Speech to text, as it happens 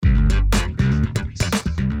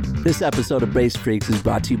This episode of Bass Freaks is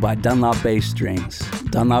brought to you by Dunlop Bass Strings.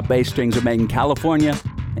 Dunlop Bass Strings are made in California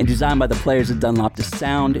and designed by the players at Dunlop to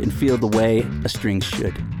sound and feel the way a string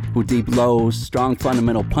should, with deep lows, strong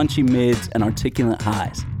fundamental punchy mids, and articulate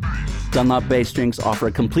highs. Dunlop Bass Strings offer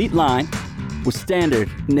a complete line with standard,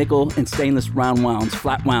 nickel, and stainless round wounds,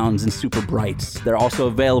 flat wounds, and super brights. They're also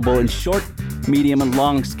available in short, medium, and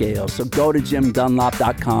long scales, so go to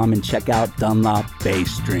jimdunlop.com and check out Dunlop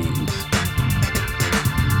Bass Strings.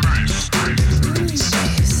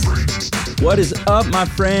 What is up, my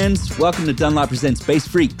friends? Welcome to Dunlop Presents Bass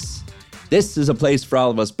Freaks. This is a place for all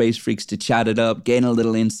of us bass freaks to chat it up, gain a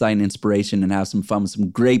little insight and inspiration, and have some fun with some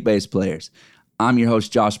great bass players. I'm your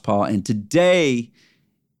host, Josh Paul, and today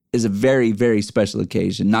is a very, very special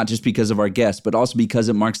occasion, not just because of our guest, but also because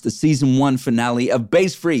it marks the season 1 finale of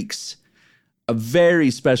Bass Freaks. A very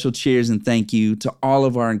special cheers and thank you to all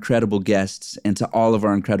of our incredible guests and to all of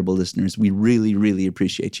our incredible listeners. We really, really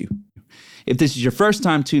appreciate you. If this is your first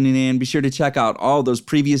time tuning in, be sure to check out all those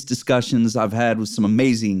previous discussions I've had with some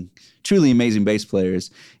amazing, truly amazing bass players.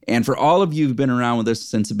 And for all of you who've been around with us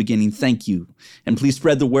since the beginning, thank you. And please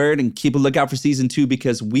spread the word and keep a lookout for season 2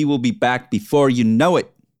 because we will be back before you know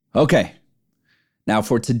it. Okay, now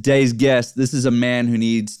for today's guest, this is a man who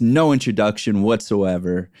needs no introduction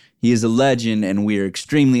whatsoever. He is a legend and we are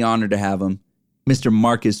extremely honored to have him, Mr.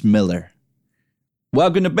 Marcus Miller.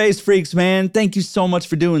 Welcome to Bass Freaks, man. Thank you so much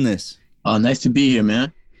for doing this. Oh, nice to be here,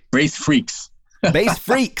 man. Bass Freaks. Bass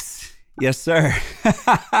Freaks. Yes, sir.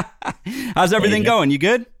 How's everything going? You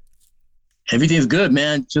good? Everything's good,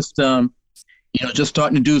 man. Just just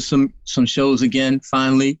starting to do some shows again,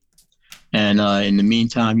 finally. And in the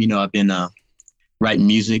meantime, I've been writing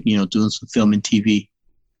music, doing some film and TV,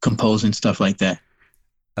 composing, stuff like that.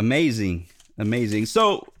 Amazing.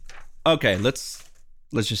 So, okay, let's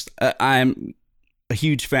just, I'm a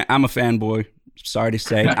huge fan. I'm a fanboy. Sorry to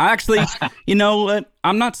say. Actually, you know what?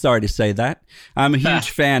 I'm not sorry to say that. I'm a huge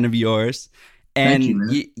fan of yours. And,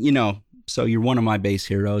 Thank you, so you're one of my bass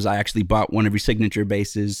heroes. I actually bought one of your signature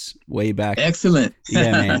basses way back. Excellent.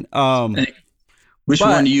 Yeah, man. Which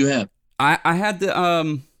one do you have? I had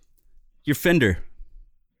the, your Fender.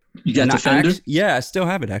 You got the Fender? Yeah, I still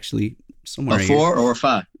have it, actually. Somewhere A 4 or a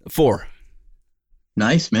 5? 4.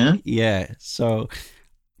 Nice, man. Yeah, so,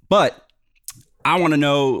 but I want to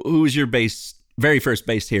know, who's your very first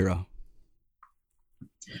bass hero?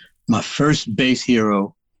 My first bass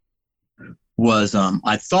hero was,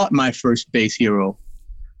 I thought my first bass hero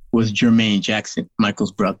was Jermaine Jackson,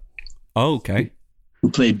 Michael's brother. Oh, okay. Who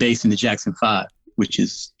played bass in the Jackson 5, which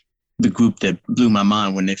is the group that blew my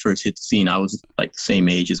mind when they first hit the scene. I was like the same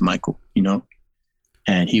age as Michael,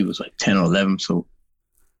 and he was like 10 or 11. So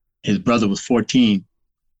his brother was 14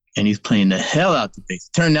 and he's playing the hell out the bass.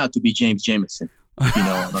 Turned out to be James Jamerson.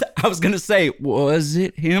 I was going to say, was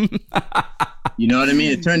it him? You know what I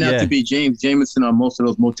mean? It turned out to be James Jamerson on most of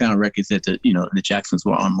those Motown records that the Jacksons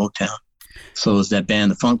were on Motown. So it was that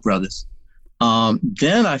band, the Funk Brothers.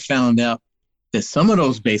 Then I found out that some of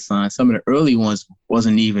those bass lines, some of the early ones,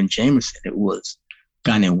 wasn't even Jamerson. It was a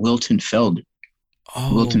guy named Wilton Felder.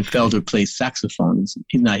 Oh, Wilton Felder plays saxophone.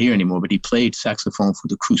 He's not here anymore, but he played saxophone for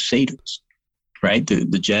the Crusaders, right? The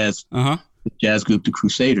jazz the jazz group, the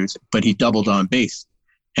Crusaders. But he doubled on bass.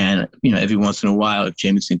 And, every once in a while, if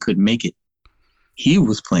Jamerson couldn't make it, he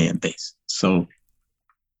was playing bass. So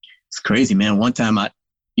it's crazy, man. One time as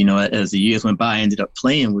the years went by, I ended up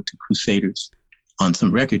playing with the Crusaders on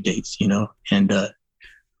some record dates, and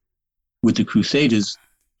with the Crusaders,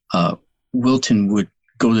 Wilton would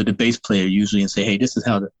go to the bass player usually and say, hey, this is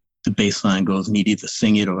how the bass line goes, and he'd either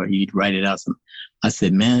sing it or he'd write it out. I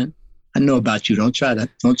said, man, I know about you. Don't try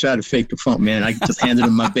to fake the funk, man. I just handed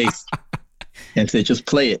him my bass and said, just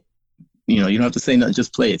play it. You don't have to say nothing,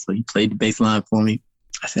 just play it. So he played the bass line for me.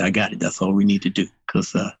 I said, I got it. That's all we need to do.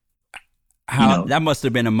 Because that must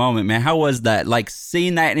have been a moment, man. How was that? Like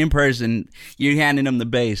seeing that in person, you handing him the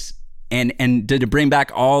bass, and did it bring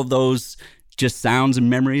back all those just sounds and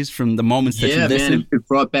memories from the moments that you listened? Yeah, man, it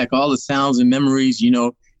brought back all the sounds and memories.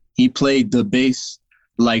 He played the bass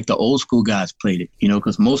like the old school guys played it,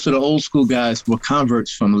 because most of the old school guys were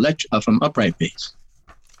converts from upright bass.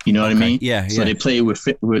 You know what I mean? Yeah. So they play with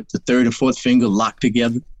the third and fourth finger locked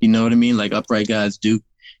together. You know what I mean? Like upright guys do.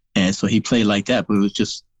 And so he played like that, but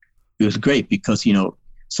it was great because,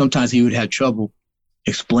 sometimes he would have trouble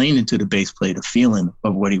explaining to the bass player the feeling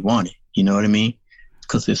of what he wanted. You know what I mean?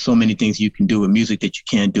 Because there's so many things you can do with music that you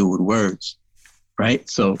can't do with words, right?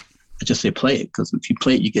 So I just say play it, because if you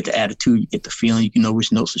play it, you get the attitude, you get the feeling, you can know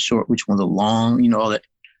which notes are short, which ones are long, all that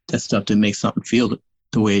stuff that makes something feel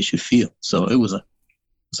the way it should feel. So it was an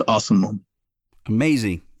awesome moment.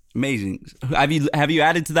 Amazing. Amazing. Have you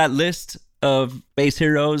added to that list of bass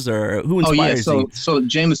heroes, or who inspires you? So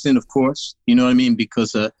Jameson, of course, you know what I mean?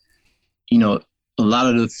 Because, you know, a lot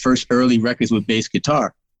of the first early records with bass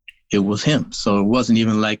guitar, it was him. So it wasn't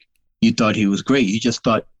even like you thought he was great. You just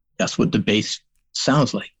thought that's what the bass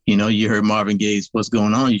sounds like. You know, you heard Marvin Gaye's What's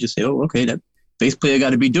Going On. You just say, oh, okay, that bass player got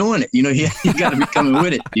to be doing it. You know, he got to be coming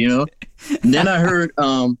with it, you know? And then I heard,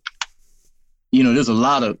 you know, there's a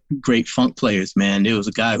lot of great funk players, man. There was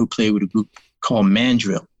a guy who played with a group called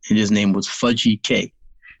Mandrill, and his name was Fudgy K.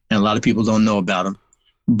 And a lot of people don't know about him,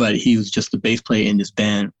 but he was just the bass player in this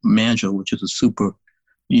band, Mandrill, which is a super,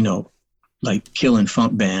 you know, like killing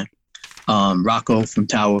funk band. Rocco from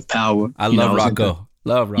Tower of Power. I love Rocco.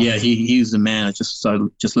 Love Rocco. Yeah, he was the man. I just started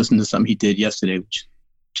listening to something he did yesterday, which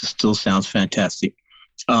just still sounds fantastic.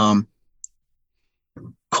 Kool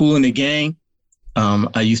and the Gang.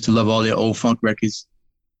 I used to love all their old funk records.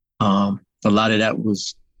 A lot of that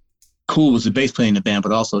was Kool was the bass player in the band,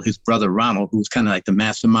 but also his brother Ronald, who was kind of like the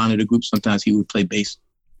mastermind of the group. Sometimes he would play bass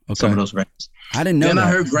on some of those records. I didn't know that. Then I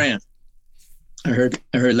heard Graham. I heard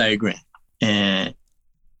Larry Graham, and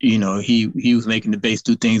you know he was making the bass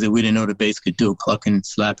do things that we didn't know the bass could do, plucking and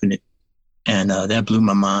slapping it, and that blew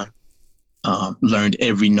my mind. Learned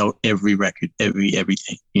every note, every record,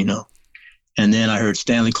 everything, you know. And then I heard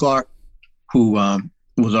Stanley Clarke, who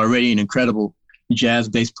was already an incredible jazz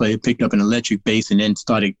bass player, picked up an electric bass and then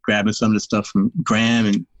started grabbing some of the stuff from Graham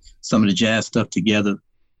and some of the jazz stuff together,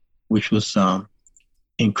 which was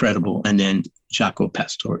incredible. And then Jaco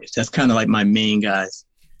Pastorius. That's kind of like my main guys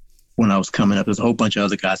when I was coming up. There's a whole bunch of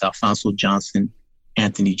other guys, Alphonso Johnson,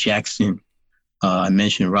 Anthony Jackson. I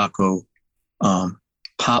mentioned Rocco.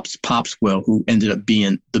 Pops Popswell, who ended up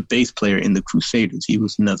being the bass player in the Crusaders. He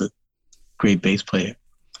was another great bass player.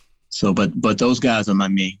 So, but those guys are my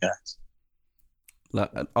main guys.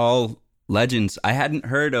 All legends. I hadn't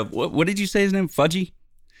heard of, what did you say his name? Fudgy?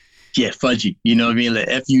 Yeah, Fudgy. You know what I mean? Like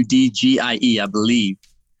Fudgie, I believe.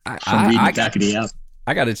 From reading the back of the album.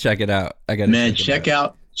 I got to check it out.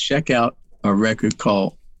 Check out a record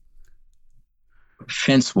called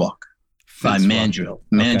Fence Walk by Mandrill.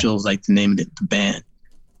 Mandrill's like the name of the band.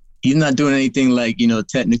 He's not doing anything like, you know,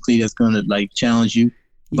 technically that's going to like challenge you,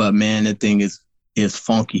 but man, that thing is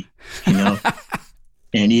funky, you know.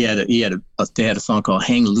 And they had a song called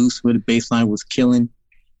Hang Loose where the bass line was killing.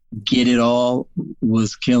 Get It All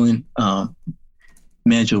was killing.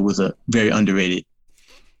 Mandrill was a very underrated,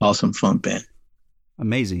 awesome funk band.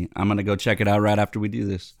 Amazing. I'm going to go check it out right after we do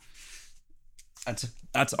this.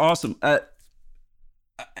 That's awesome.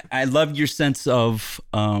 I love your sense of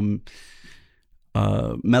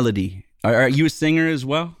melody. Are you a singer as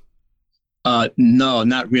well? No,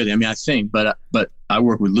 not really. I mean, I sing, but I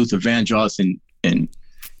work with Luther Vandross and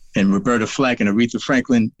Roberta Flack and Aretha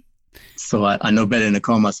Franklin, so I know better than to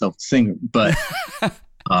call myself a singer. But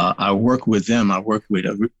I work with them. I work with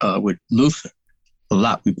Luther a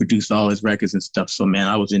lot. We produced all his records and stuff. So man,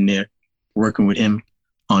 I was in there working with him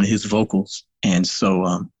on his vocals, and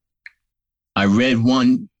so I read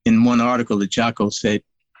in one article that Jaco said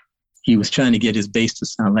he was trying to get his bass to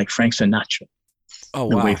sound like Frank Sinatra. Oh,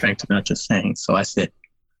 wow. The way Frank Sinatra sang. So I said,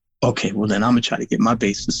 okay, well then I'm gonna try to get my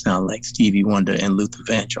bass to sound like Stevie Wonder and Luther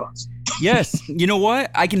Vandross. Yes, you know what?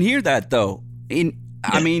 I can hear that though.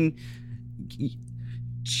 I mean,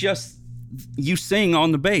 just you sing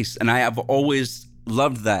on the bass, and I have always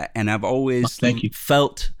loved that, and I've always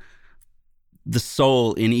felt the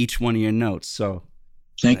soul in each one of your notes. So,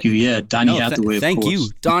 thank you. Yeah, Donny Hathaway. Thank you,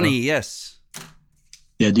 Donny. Yes.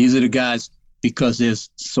 Yeah, these are the guys, because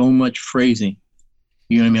there's so much phrasing.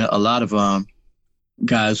 You know what I mean? A lot of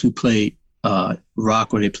guys who play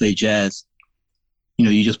rock or they play jazz, you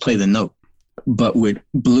know, you just play the note. But with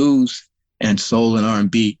blues and soul and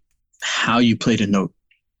R&B, how you play the note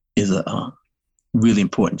is really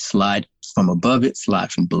important. Slide from above it,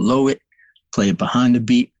 slide from below it, play it behind the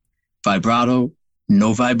beat, vibrato,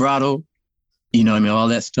 no vibrato. You know what I mean? All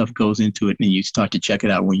that stuff goes into it, and you start to check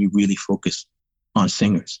it out when you really focus on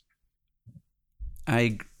singers.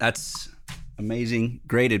 That's amazing.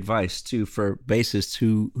 Great advice too for bassists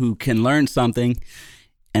who can learn something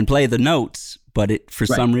and play the notes, but for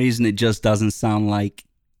some reason it just doesn't sound like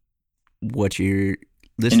what you're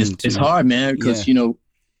listening to. It's hard, man, because you know,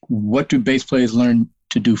 what do bass players learn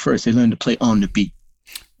to do first? They learn to play on the beat.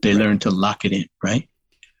 They learn to lock it in, right?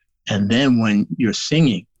 And then when you're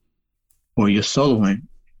singing or you're soloing,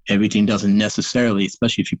 everything doesn't necessarily,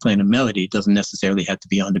 especially if you're playing a melody, it doesn't necessarily have to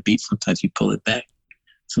be on the beat. Sometimes you pull it back.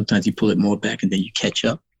 Sometimes you pull it more back and then you catch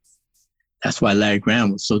up. That's why Larry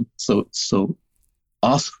Graham was so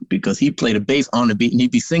awesome, because he played a bass on the beat and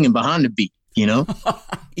he'd be singing behind the beat. you know?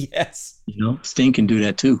 Yes. You know, Sting can do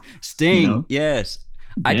that too. Sting, you know? yes.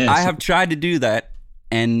 Yes. I have tried to do that,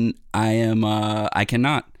 and I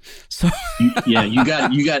cannot. So you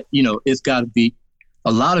got, you know, it's got to be,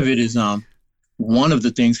 a lot of it is, one of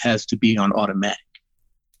the things has to be on automatic.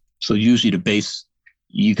 So usually the bass,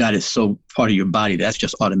 you got it so part of your body, that's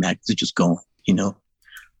just automatic. It's just going, you know?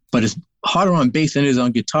 But it's harder on bass than it is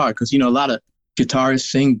on guitar because, you know, a lot of guitarists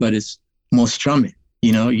sing, but it's more strumming,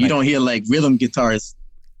 you know? You don't hear like rhythm guitarists,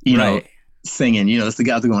 you know, singing, you know, it's the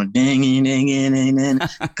guys that are going dang, dang, dang, dang,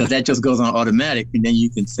 because that just goes on automatic and then you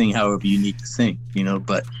can sing however you need to sing, you know?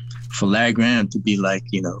 But for Larry Graham to be like,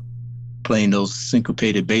 you know, playing those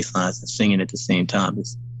syncopated bass lines and singing at the same time,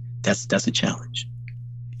 that's a challenge.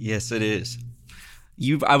 Yes, it is.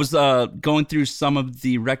 I was going through some of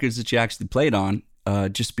the records that you actually played on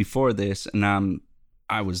just before this, and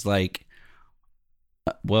I was like,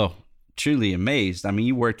 well, truly amazed. I mean,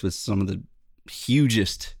 you worked with some of the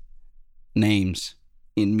hugest names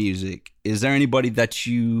in music. Is there anybody that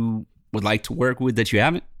you would like to work with that you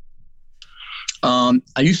haven't? I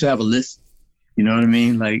used to have a list. You know what I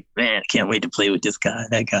mean? Like, man, I can't wait to play with this guy,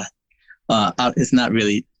 that guy. It's not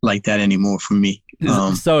really like that anymore for me.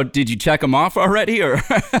 So did you check them off already, or?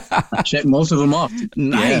 I checked most of them off.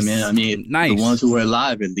 Nice. Yeah, man. I mean, the ones who were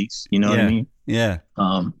alive, at least. You know what I mean? Yeah.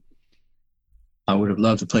 I would have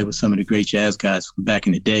loved to play with some of the great jazz guys from back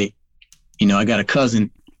in the day. You know, I got a cousin,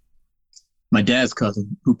 my dad's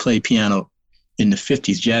cousin, who played piano in the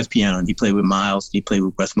 50s, jazz piano, and he played with Miles. He played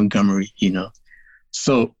with Wes Montgomery. You know,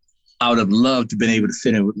 so I would have loved to have been able to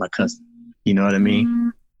sit in with my cousin. You know what I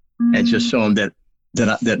mean? And just show him that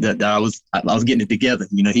I was getting it together.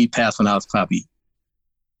 You know, he passed when I was probably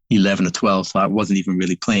 11 or 12, so I wasn't even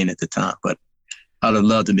really playing at the time. But I'd have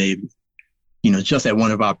loved to maybe, you know, just at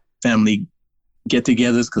one of our family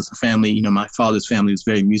get-togethers, because the family, you know, my father's family was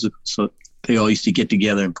very musical, so they all used to get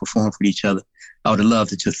together and perform for each other. I would have loved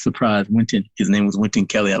to just surprise Wynton. His name was Wynton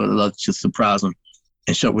Kelly. I would have loved to just surprise him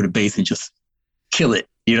and show up with a bass and just kill it.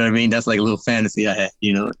 You know what I mean? That's like a little fantasy I had,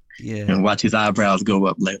 you know, and watch his eyebrows go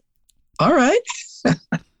up like, all right.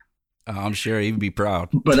 I'm sure he'd be proud.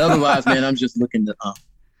 But otherwise, man, I'm just looking to,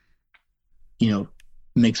 you know,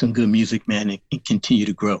 make some good music, man, and continue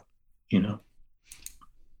to grow, you know.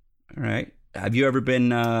 All right. Have you ever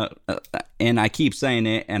been, and I keep saying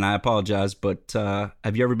it, and I apologize, but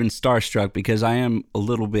have you ever been starstruck? Because I am a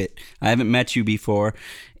little bit. I haven't met you before,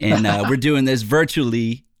 and we're doing this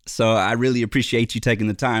virtually, so I really appreciate you taking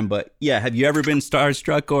the time. But yeah, have you ever been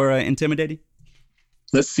starstruck or intimidated?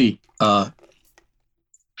 Let's see.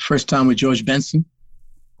 First time with George Benson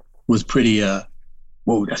was pretty,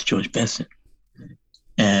 whoa, that's George Benson.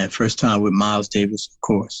 And first time with Miles Davis, of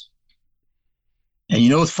course. And you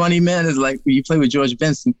know what's funny, man, is like when you play with George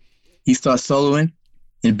Benson, he starts soloing.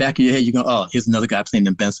 In the back of your head, you go, oh, here's another guy playing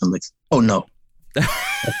the Benson licks. Oh, no.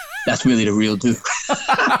 That's really the real dude.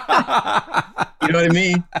 You know what I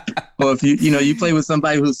mean? Or if you play with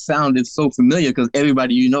somebody whose sound is so familiar because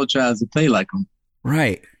everybody you know tries to play like him.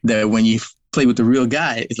 Right. That when you play with the real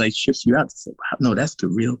guy, it's like shifts you out to say, wow, no, that's the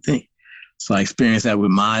real thing. So I experienced that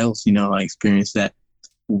with Miles. You know, I experienced that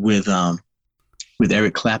with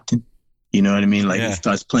Eric Clapton. You know what I mean? Like he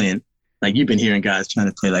starts playing, like you've been hearing guys trying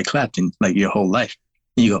to play like Clapton like your whole life.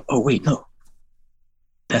 And you go, oh, wait, no,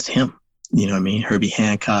 that's him. You know what I mean? Herbie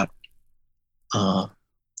Hancock.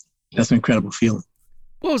 That's an incredible feeling.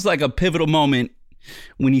 What was like a pivotal moment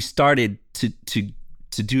when you started to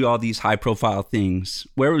do all these high profile things?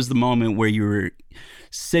 Where was the moment where you were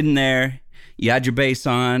sitting there, you had your bass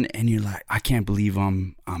on, and you're like, I can't believe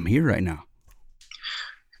I'm here right now?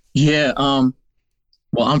 Yeah.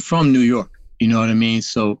 Well, I'm from New York, you know what I mean?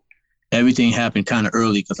 So everything happened kind of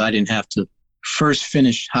early because I didn't have to first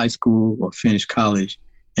finish high school or finish college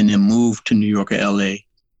and then move to New York or LA,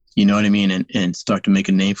 you know what I mean? And start to make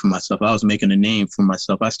a name for myself. I was making a name for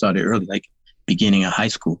myself. I started early, like beginning of high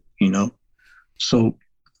school, you know? So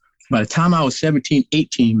by the time I was 17,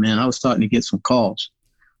 18, man, I was starting to get some calls.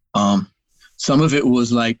 Some of it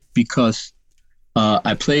was like because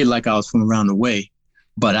I played like I was from around the way,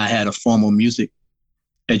 but I had a formal music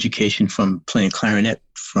education from playing clarinet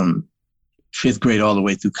from 5th grade all the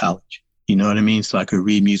way through college. You know what I mean? So I could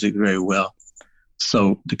read music very well.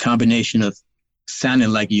 So the combination of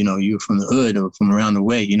sounding like, you know, you're from the hood or from around the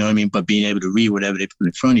way, you know what I mean? But being able to read whatever they put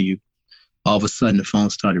in front of you, all of a sudden the phone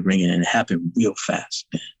started ringing and it happened real fast.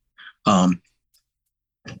 I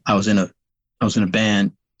was in a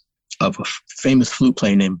band of a famous flute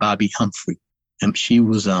player named Bobby Humphrey. And she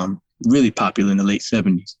was really popular in the late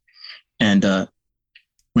 70s. And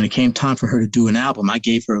when it came time for her to do an album, I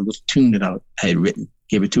gave her a little tune that I had written,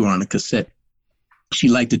 gave it to her on a cassette. she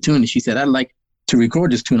liked the tune, and she said, I'd like to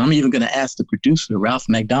record this tune. I'm even going to ask the producer, Ralph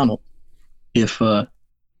McDonald, if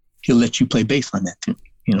he'll let you play bass on that tune.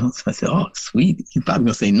 So I said, oh, sweet. He's probably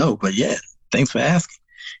going to say no, but yeah, thanks for asking.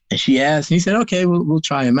 And she asked, and he said, okay, we'll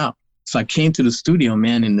try him out. So I came to the studio,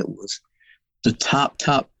 man, and it was the top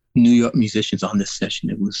New York musicians on this session.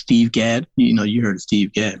 It was Steve Gadd. You heard of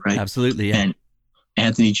Steve Gadd, right? Absolutely, yeah. And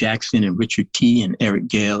Anthony Jackson and Richard T. and Eric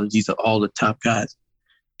Gale. These are all the top guys.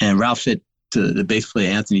 And Ralph said to the bass player,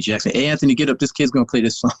 Anthony Jackson, hey, Anthony, get up. This kid's going to play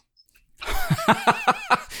this song.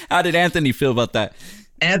 How did Anthony feel about that?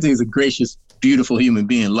 Anthony's a gracious, beautiful human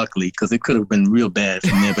being, luckily, because it could have been real bad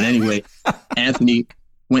from there. But anyway, Anthony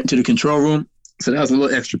went to the control room. So that was a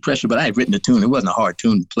little extra pressure, but I had written a tune. It wasn't a hard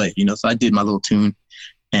tune to play, so I did my little tune,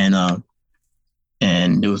 and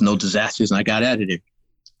there was no disasters, and I got out of there.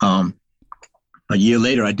 A year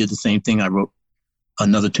later, I did the same thing. I wrote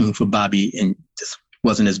another tune for Bobby, and this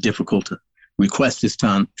wasn't as difficult to request this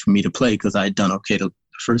time for me to play because I had done okay the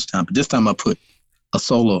first time. But this time I put a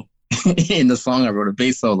solo in the song. I wrote a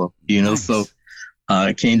bass solo, nice. So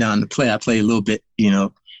it came down to play. I played a little bit,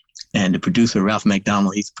 and the producer, Ralph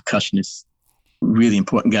McDonald, he's a percussionist, really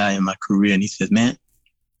important guy in my career. And he says, man,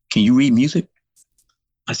 can you read music?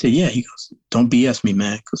 I said, yeah. He goes, don't BS me,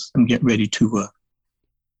 man, because I'm getting ready to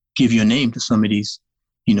give your name to some of these,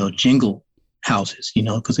 jingle houses,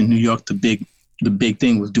 because in New York, the big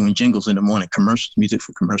thing was doing jingles in the morning, commercials, music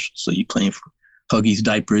for commercials. So you're playing for Huggies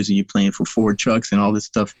diapers and you're playing for Ford trucks and all this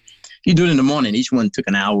stuff. You do it in the morning. Each one took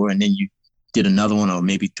an hour, and then you did another one, or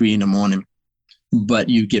maybe 3 a.m. But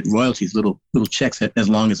you get royalties, little checks as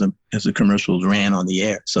long as the commercials ran on the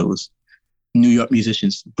air. So it was New York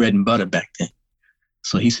musicians' bread and butter back then.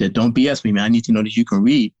 So he said, don't BS me, man. I need to know that you can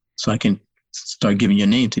read so I can start giving your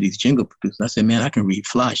name to these jingle producers. I said, man, I can read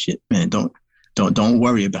fly shit, man. Don't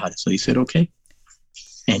worry about it. So he said, okay.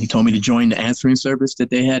 And he told me to join the answering service that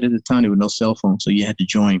they had at the time. There were no cell phones. So you had to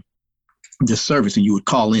join this service, and you would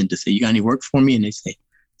call in to say, you got any work for me? And they say,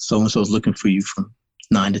 so-and-so is looking for you from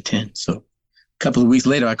 9 to 10. So couple of weeks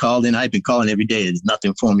later, I called in. I'd been calling every day. There's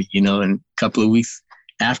nothing for me, And a couple of weeks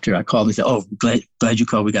after, I called and said, "Oh, glad you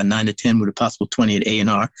called. We got 9 to 10 with a possible 20 at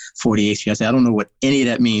A&R 48th Street." I said, "I don't know what any of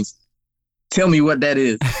that means. Tell me what that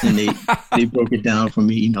is." And they broke it down for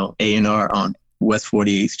me. A&R on West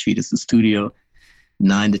 48th Street. It's the studio,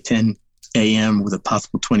 9 to 10 a.m. with a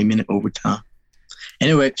possible 20-minute overtime.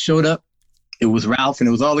 Anyway, showed up. It was Ralph, and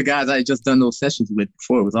it was all the guys I had just done those sessions with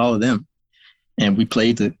before. It was all of them, and we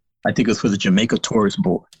played I think it was for the Jamaica Tourist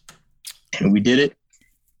Board. And we did it,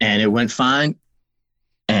 and it went fine.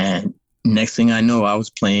 And next thing I know, I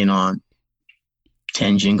was playing on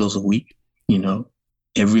 10 jingles a week,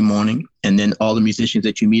 every morning. And then all the musicians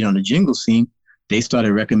that you meet on the jingle scene, they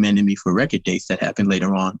started recommending me for record dates that happened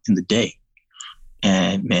later on in the day.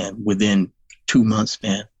 And man, within 2 months,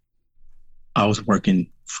 man, I was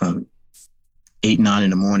working from 8, 9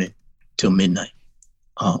 in the morning till midnight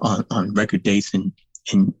on record dates and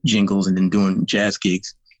jingles, and then doing jazz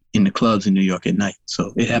gigs in the clubs in New York at night.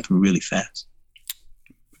 So it happened really fast.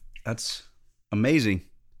 That's amazing.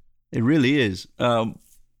 It really is. How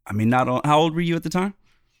old were you at the time?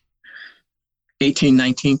 18,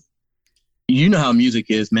 19. You know how music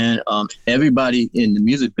is, man. Everybody in the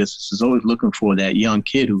music business is always looking for that young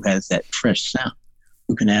kid who has that fresh sound,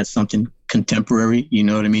 who can add something contemporary,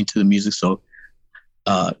 to the music. So,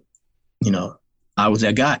 I was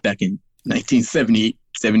that guy back in 1978,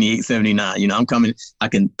 78, 79. I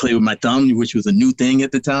can play with my thumb, which was a new thing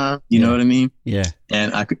at the time. You know what I mean? Yeah.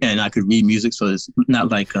 And I could read music. So it's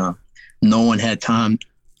not like no one had time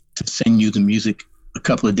to send you the music a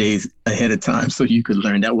couple of days ahead of time so you could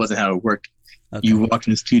learn. That wasn't how it worked. Okay. You walked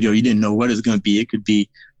in the studio, you didn't know what it was going to be. It could be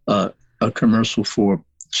a commercial for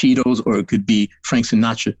Cheetos, or it could be Frank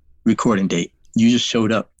Sinatra recording date. You just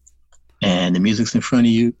showed up, and the music's in front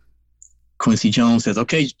of you. Quincy Jones says,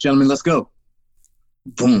 "Okay, gentlemen, let's go."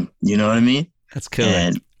 Boom. You know what I mean? That's cool.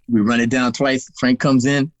 And we run it down twice. Frank comes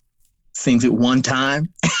in, sings it one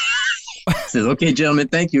time, says, "Okay, gentlemen,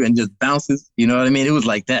 thank you," and just bounces. You know what I mean? It was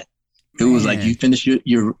like that. It was like you finish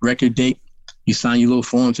your record date, you sign your little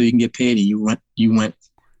form so you can get paid, and you went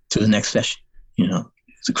to the next session.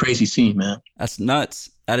 It's a crazy scene, man. That's nuts.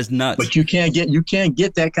 That is nuts. But you can't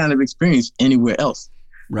get that kind of experience anywhere else.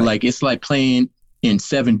 Right. Like it's like playing in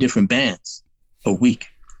 7 different bands a week,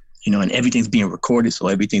 and everything's being recorded. So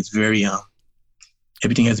everything's very,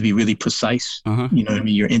 everything has to be really precise. Uh-huh. You know what I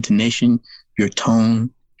mean? Your intonation, your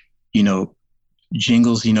tone,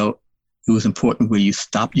 jingles, it was important where you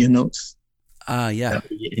stopped your notes. Yeah.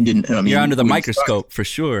 You're under the microscope for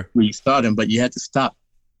sure. Where you start them, but you had to stop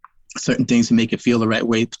certain things to make it feel the right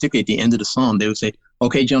way. Particularly at the end of the song, they would say,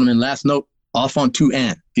 "Okay, gentlemen, last note, off on 2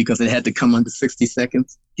 because it had to come under 60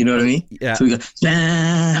 seconds. You know what I mean? Yeah. So we go,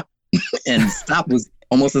 and the stop was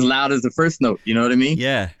almost as loud as the first note. You know what I mean?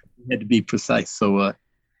 Yeah. It had to be precise. So it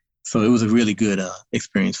was a really good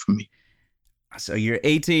experience for me. So you're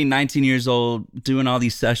 18, 19 years old, doing all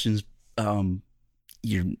these sessions.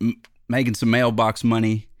 You're making some mailbox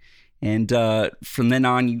money. And from then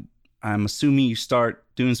on, I'm assuming you start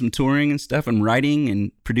doing some touring and stuff and writing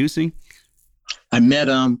and producing. I met,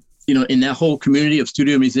 in that whole community of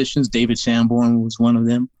studio musicians, David Sanborn was one of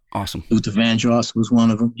them. Awesome. Luther Vandross was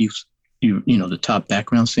one of them. He was, the top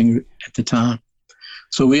background singer at the time.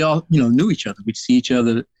 So we all, knew each other. We'd see each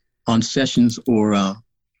other on sessions or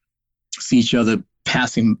see each other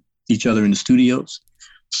passing each other in the studios.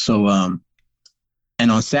 So,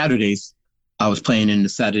 and on Saturdays, I was playing in the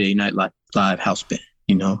Saturday Night Live house band,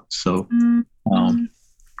 So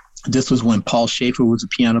this was when Paul Schaefer was a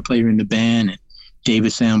piano player in the band, and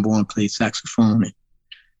David Sanborn played saxophone, and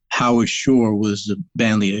Howard Shore was the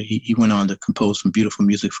band leader. He went on to compose some beautiful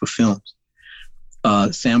music for films.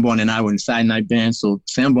 Sanborn and I were in side night band, so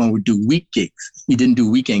Sanborn would do week gigs. He didn't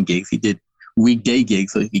do weekend gigs. He did weekday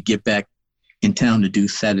gigs so he could get back in town to do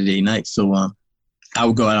Saturday night. So I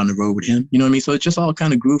would go out on the road with him. You know what I mean? So it just all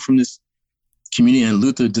kind of grew from this community, and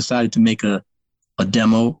Luther decided to make a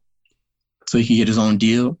demo so he could get his own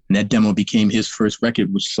deal. And that demo became his first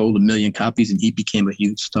record, which sold 1 million copies, and he became a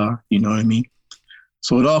huge star. You know what I mean?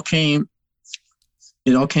 So it all came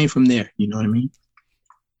from there. You know what I mean?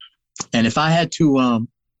 And if I had to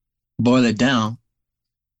boil it down,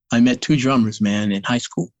 I met 2 drummers, man, in high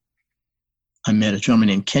school. I met a drummer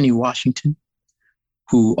named Kenny Washington,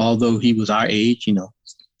 who, although he was our age,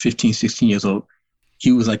 15, 16 years old,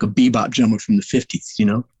 he was like a bebop drummer from the 50s,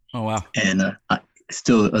 Oh, wow. And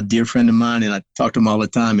still a dear friend of mine, and I talk to him all the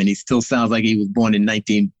time, and he still sounds like he was born in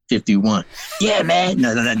 1951. Yeah, man.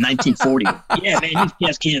 No, 1940. Yeah, man, these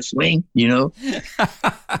cats can't swing,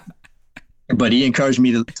 But he encouraged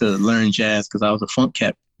me to learn jazz because I was a funk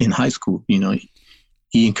cat in high school.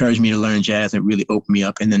 He encouraged me to learn jazz and really opened me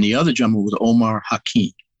up. And then the other drummer was Omar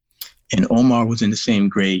Hakim. And Omar was in the same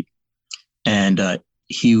grade. And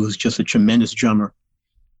he was just a tremendous drummer,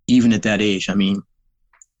 even at that age. I mean,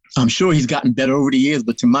 I'm sure he's gotten better over the years,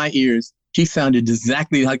 but to my ears, he sounded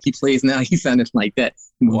exactly like he plays now. He sounded like that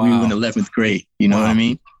when we were in 11th grade. You know what I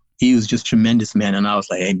mean? He was just tremendous, man. And I was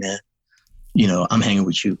like, hey, man, I'm hanging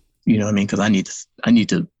with you. You know what I mean? Because I need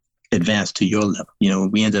to advance to your level.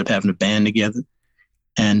 We ended up having a band together.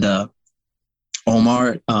 And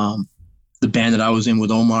Omar, the band that I was in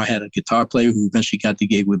with Omar had a guitar player who eventually got the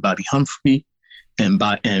gig with Bobby Humphrey. And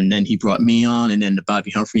then he brought me on, and then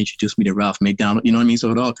Bobby Humphrey introduced me to Ralph McDonald. You know what I mean?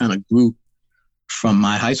 So it all kind of grew from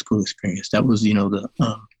my high school experience. That was, the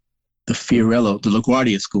Fiorello, the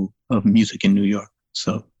LaGuardia School of Music in New York.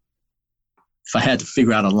 So if I had to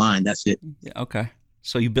figure out a line, that's it. Yeah, okay.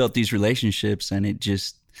 So you built these relationships, and it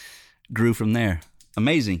just grew from there.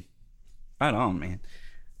 Amazing. Right on, man.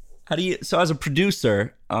 So as a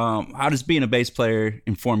producer, how does being a bass player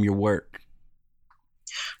inform your work?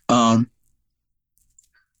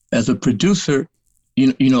 As a producer,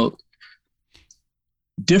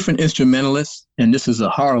 different instrumentalists, and this is a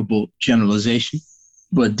horrible generalization,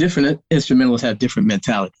 but different instrumentalists have different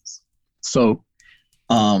mentalities. So,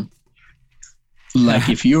 like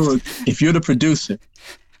if you're the producer,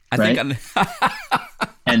 right?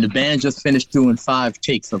 And the band just finished doing 5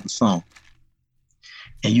 takes of a song,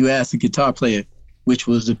 and you ask the guitar player which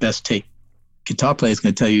was the best take, guitar player is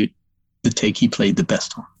going to tell you the take he played the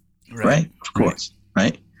best on, right? Of course,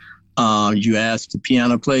 right? You ask the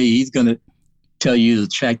piano player, he's going to tell you the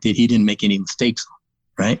track that he didn't make any mistakes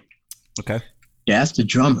on, right? Okay. You ask the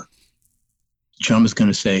drummer, the drummer's going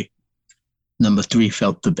to say, number 3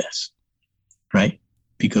 felt the best, right?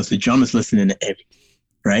 Because the drummer's listening to everything,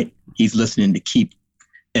 right? He's listening to keep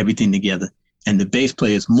everything together. And the bass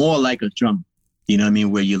player is more like a drummer, you know what I mean?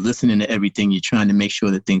 Where you're listening to everything, you're trying to make sure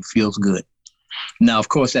the thing feels good. Now, of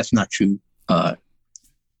course, that's not true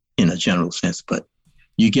in a general sense, but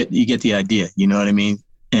you get the idea, you know what I mean?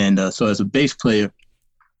 And so as a bass player,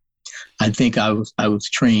 I think I was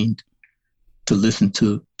trained to listen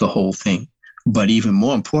to the whole thing. But even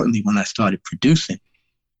more importantly, when I started producing,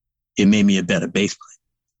 it made me a better bass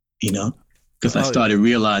player, because I started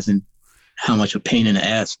realizing how much a pain in the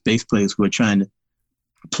ass bass players were trying to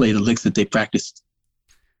play the licks that they practiced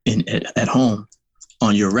at home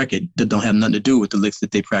on your record that don't have nothing to do with the licks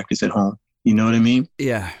that they practice at home. You know what I mean?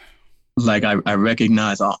 Yeah. Like I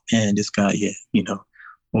recognize, oh man, this guy,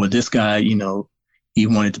 or this guy, he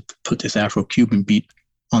wanted to put this Afro-Cuban beat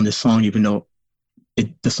on this song, even though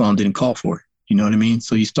the song didn't call for it. You know what I mean?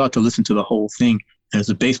 So you start to listen to the whole thing And as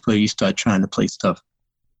a bass player, you start trying to play stuff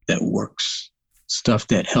that works, stuff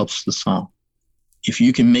that helps the song. If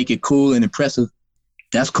you can make it cool and impressive,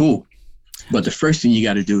 that's cool. But the first thing you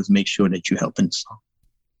got to do is make sure that you're helping the song.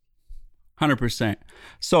 100%.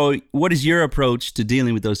 So what is your approach to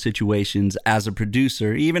dealing with those situations as a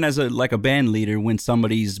producer, even as a band leader, when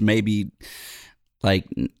somebody's maybe like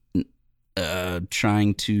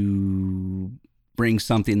trying to bring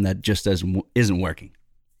something that just isn't working?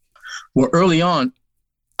 Well, early on,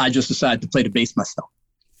 I just decided to play the bass myself,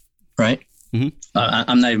 right? Mm-hmm.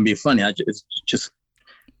 I'm not even being funny. It's just,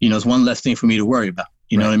 it's one less thing for me to worry about.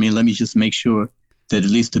 You know what I mean? Let me just make sure that at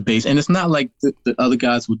least the bass, and it's not like the other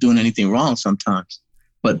guys were doing anything wrong sometimes,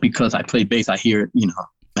 but because I play bass, I hear it,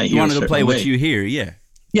 I hear you wanted to play what you hear, yeah.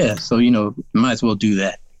 Yeah, so, might as well do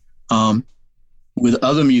that. With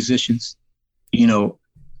other musicians,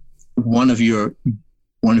 one of your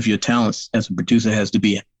talents as a producer has to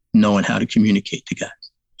be knowing how to communicate to guys.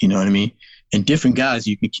 You know what I mean? And different guys,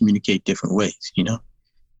 you can communicate different ways.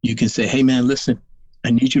 You can say, hey man, listen,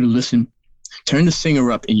 I need you to listen. Turn the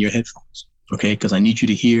singer up in your headphones, okay? Because I need you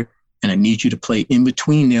to hear, and I need you to play in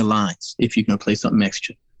between their lines if you're going to play something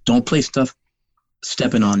extra. Don't play stuff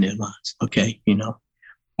stepping on their lines, okay?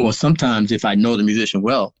 Or sometimes if I know the musician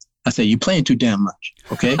well, I say, you playing too damn much,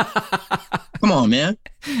 okay? Come on, man.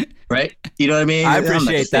 Right? You know what I mean? I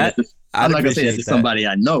appreciate that. I'm not going to say that to somebody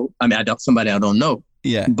I know. I mean, somebody I don't know.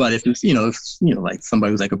 Yeah. But if it's, like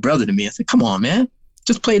somebody who's like a brother to me, I say, come on, man.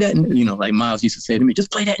 Just play that. And, like Miles used to say to me,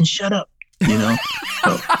 just play that and shut up.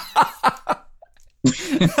 So.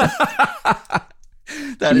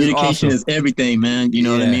 Communication is everything, man. You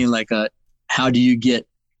know what I mean? Like, how do you get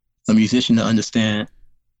a musician to understand,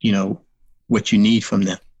 what you need from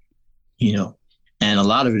them? And a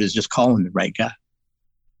lot of it is just calling the right guy.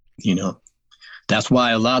 That's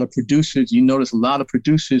why a lot of producers, notice a lot of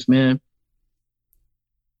producers, man,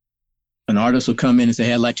 an artist will come in and say,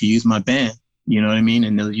 hey, I'd like to use my band. You know what I mean?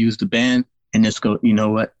 And they'll use the band and just go, you know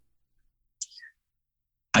what?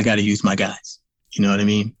 I got to use my guys. You know what I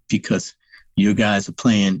mean? Because your guys are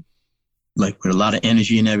playing like with a lot of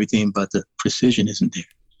energy and everything, but the precision isn't there,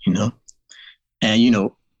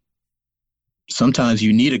 And, sometimes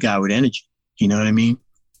you need a guy with energy. You know what I mean?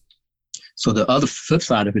 So the other flip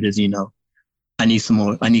side of it is, I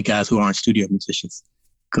need guys who aren't studio musicians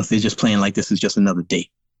because they're just playing like this is just another day.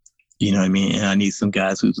 You know what I mean? And I need some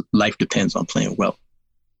guys whose life depends on playing well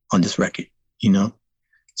on this record,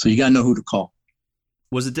 So you got to know who to call.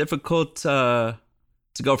 Was it difficult to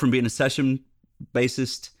go from being a session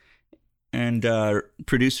bassist and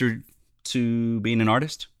producer to being an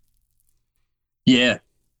artist? Yeah.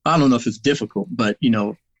 I don't know if it's difficult, but,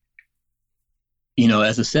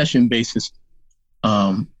 as a session bassist,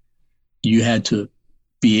 you had to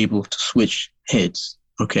be able to switch heads.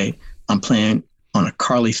 Okay. I'm playing on a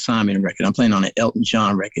Carly Simon record. I'm playing on an Elton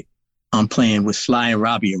John record. I'm playing with Sly and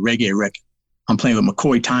Robbie, a reggae record. I'm playing with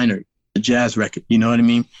McCoy Tyner, a jazz record. You know what I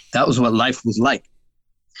mean? That was what life was like.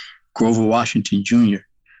 Grover Washington Jr.,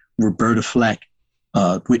 Roberta Flack,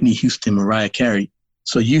 Whitney Houston, Mariah Carey.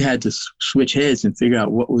 So you had to switch heads and figure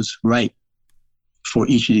out what was right for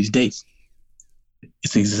each of these dates.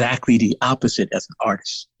 It's exactly the opposite as an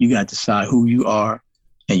artist. You got to decide who you are,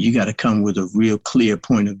 and you got to come with a real clear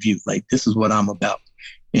point of view. Like, this is what I'm about.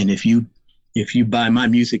 And if you buy my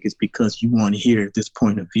music, it's because you want to hear this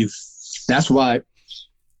point of view. That's why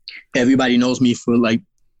everybody knows me for like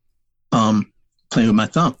playing with my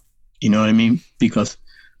thumb. You know what I mean? Because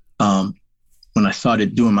when I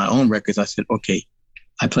started doing my own records, I said, okay,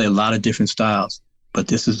 I play a lot of different styles, but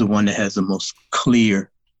this is the one that has the most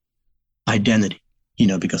clear identity,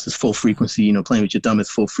 because it's full frequency, playing with your thumb is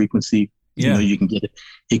full frequency. Yeah. You can get it.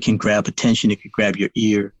 It can grab attention. It can grab your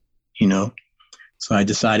ear, So I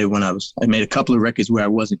decided when I made a couple of records where I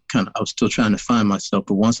was still trying to find myself.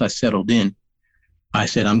 But once I settled in, I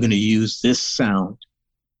said, I'm going to use this sound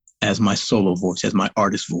as my solo voice, as my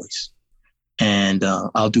artist voice. And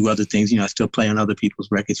I'll do other things. I still play on other people's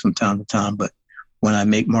records from time to time. But when I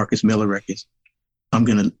make Marcus Miller records, I'm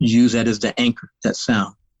going to use that as the anchor, that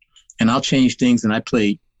sound. And I'll change things. And I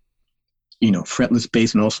played, fretless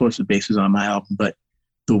bass and all sorts of basses on my album. But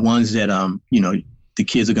the ones that, the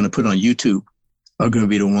kids are going to put on YouTube are going to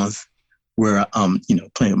be the ones where I'm,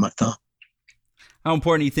 playing with my thumb. How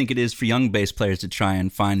important do you think it is for young bass players to try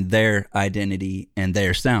and find their identity and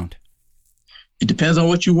their sound? It depends on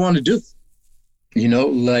what you want to do.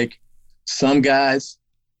 Like some guys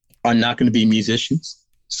are not going to be musicians.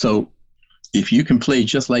 So if you can play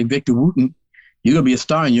just like Victor Wooten, you're going to be a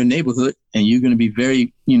star in your neighborhood and you're going to be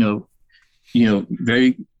very,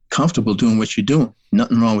 very comfortable doing what you're doing.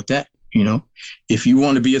 Nothing wrong with that. If you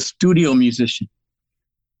want to be a studio musician,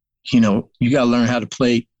 you got to learn how to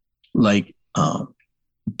play like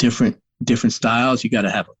different styles. You got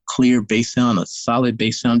to have a clear bass sound, a solid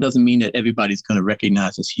bass sound. Doesn't mean that everybody's going to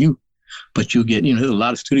recognize it's you, but you'll get, there's a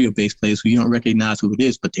lot of studio bass players who you don't recognize who it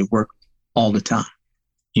is, but they work all the time.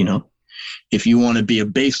 If you want to be a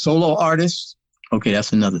bass solo artist, okay,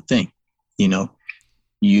 that's another thing. You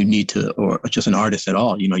need to, or just an artist at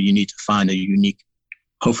all, you need to find a unique,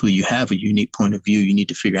 hopefully you have a unique point of view. You need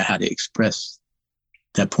to figure out how to express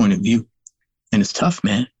that point of view. And it's tough,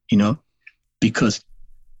 man, because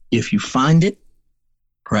if you find it,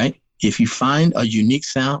 right? If you find a unique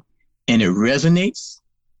sound and it resonates,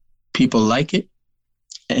 people like it,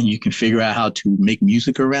 and you can figure out how to make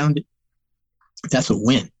music around it, that's a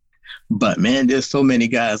win. But man, there's so many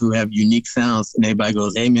guys who have unique sounds and everybody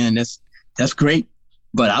goes, hey man, that's great,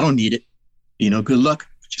 but I don't need it. Good luck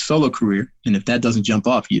with your solo career. And if that doesn't jump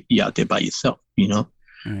off, you're out there by yourself,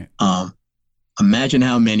 Right. Imagine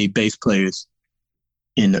how many bass players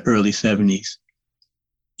in the early 70s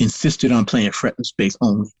insisted on playing fretless bass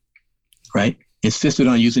only, right? Insisted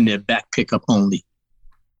on using their back pickup only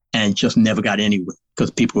and just never got anywhere because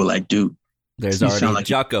people were like, dude, there's already like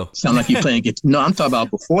Jaco. Sound like you're playing guitar. No, I'm talking about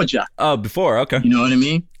before Jaco. Oh, before, okay. You know what I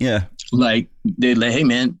mean? Yeah. Like they're like, hey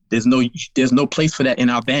man, there's no place for that in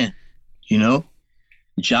our band.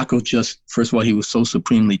 Jaco just, first of all, he was so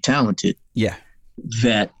supremely talented. Yeah.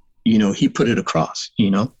 That, he put it across,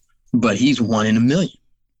 but he's 1 in a million.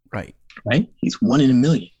 Right. Right? He's 1 in a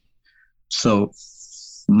million. So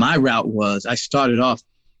my route was, I started off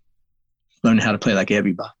learning how to play like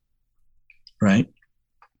everybody. Right?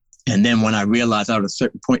 And then when I realized I was at a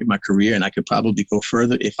certain point in my career and I could probably go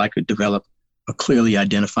further if I could develop a clearly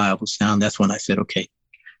identifiable sound, that's when I said, okay,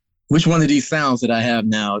 which one of these sounds that I have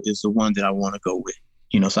now is the one that I want to go with?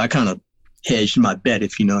 So I kind of hedged my bet,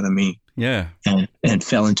 if you know what I mean. Yeah. And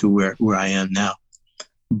fell into where I am now.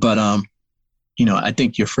 But, I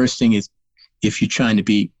think your first thing is, if you're trying to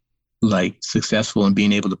be like successful and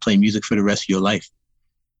being able to play music for the rest of your life,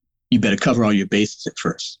 you better cover all your bases at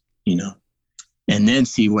first, and then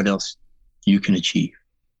see what else you can achieve.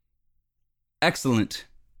 Excellent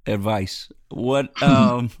advice. What,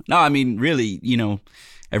 no, I mean, really,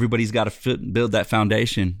 everybody's got to build that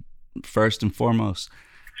foundation first and foremost.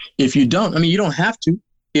 If you don't, you don't have to.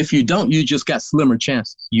 If you don't, you just got slimmer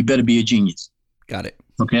chances. You better be a genius. Got it.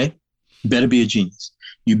 Okay? You better be a genius.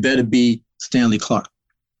 You better be Stanley Clarke.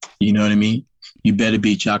 You know what I mean? You better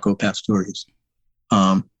be Jaco Pastorius.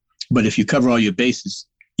 But if you cover all your bases,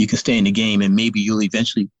 you can stay in the game and maybe you'll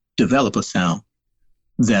eventually develop a sound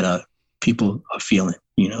that people are feeling,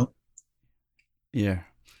 Yeah.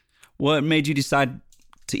 What made you decide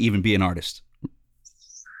to even be an artist?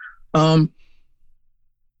 The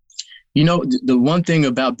one thing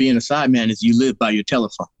about being a sideman is you live by your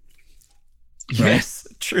telephone. Right? Yes,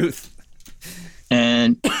 truth.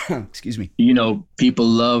 And, excuse me, people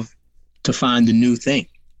love to find the new thing,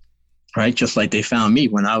 right? Just like they found me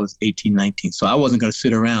when I was 18, 19. So I wasn't going to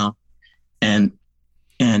sit around and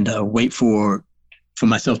wait for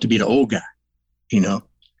myself to be the old guy.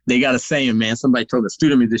 They got a saying, man. A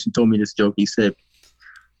studio musician told me this joke. He said,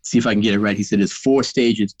 see if I can get it right. He said, there's 4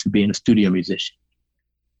 stages to being a studio musician.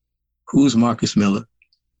 Who's Marcus Miller?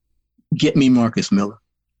 Get me Marcus Miller.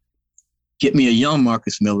 Get me a young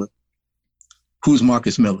Marcus Miller. Who's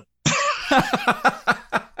Marcus Miller?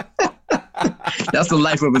 That's the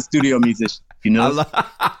life of a studio musician,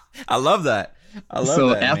 I love that.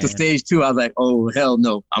 So after stage 2, I was like, oh, hell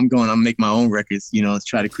no. I'm make my own records,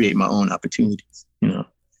 try to create my own opportunities,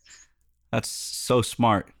 That's so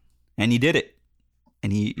smart. And you did it.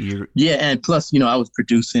 And you're... Yeah, and plus, I was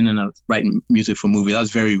producing and I was writing music for movies. I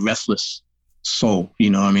was very restless soul,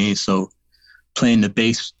 So playing the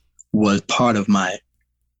bass was part of my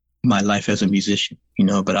life as a musician,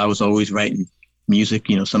 but I was always writing music.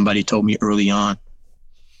 Somebody told me early on,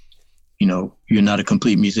 you're not a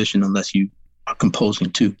complete musician unless you are composing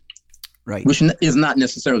too. Right. Which is not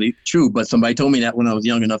necessarily true, but somebody told me that when I was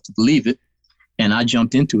young enough to believe it, and I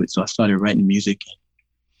jumped into it. So I started writing music,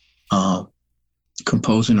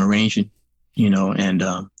 composing, arranging, and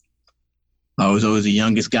I was always the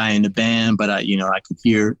youngest guy in the band, but I could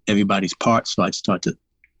hear everybody's parts. So I'd start to,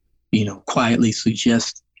 quietly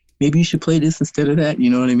suggest, maybe you should play this instead of that. You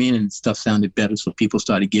know what I mean? And stuff sounded better. So people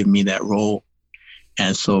started giving me that role.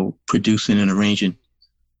 And so producing and arranging,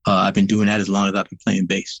 I've been doing that as long as I've been playing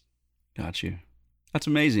bass. Got you. That's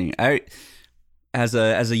amazing. As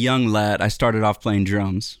a young lad, I started off playing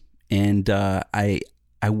drums, and I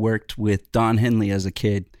worked with Don Henley as a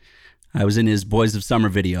kid. I was in his Boys of Summer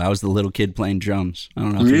video. I was the little kid playing drums. I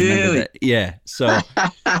don't know if you remember that. Yeah. So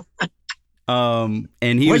And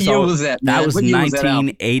he what year was that, man? That was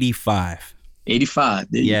 1985. 85.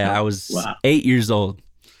 Yeah, I was 8 years old.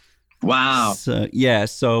 Wow. So, yeah.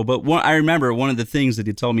 So, but I remember one of the things that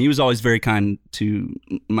he told me, he was always very kind to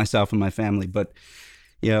myself and my family, but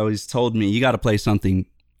he always told me, you got to play something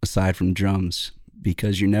aside from drums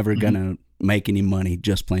because you're never going to make any money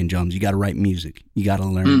just playing drums. You got to write music. You got to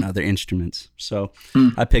learn other instruments. So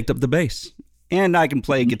I picked up the bass, and I can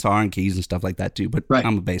play guitar and keys and stuff like that too, but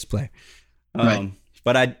I'm a bass player.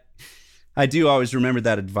 But I do always remember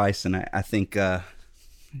that advice, and I think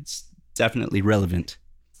it's definitely relevant.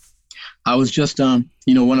 I was just, one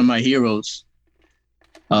of my heroes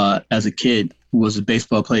as a kid was a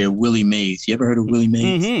baseball player, Willie Mays. You ever heard of Willie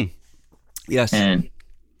Mays? Mm-hmm. Yes. And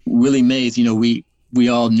Willie Mays, we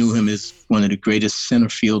all knew him as one of the greatest center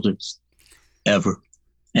fielders ever.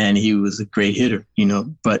 And he was a great hitter,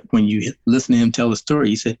 But when you listen to him tell the story,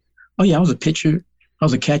 he said, oh, yeah, I was a pitcher. I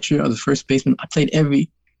was a catcher. I was a first baseman. I played every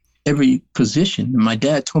position. And my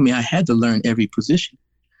dad told me I had to learn every position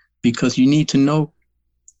because you need to know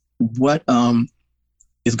what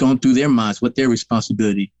is going through their minds, what their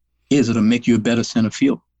responsibility is. It'll make you a better center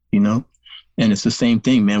field, And it's the same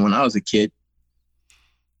thing, man. When I was a kid,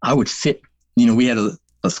 I would sit, we had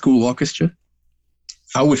a school orchestra.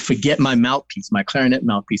 I would forget my mouthpiece, my clarinet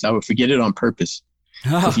mouthpiece. I would forget it on purpose.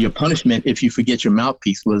 Because your punishment, if you forget your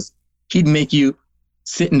mouthpiece, was he'd make you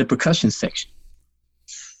sit in the percussion section.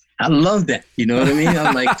 I love that. You know what I mean?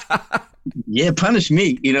 I'm like, yeah, punish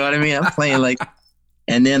me. You know what I mean? I'm playing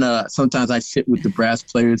and then sometimes I sit with the brass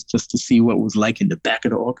players just to see what was like in the back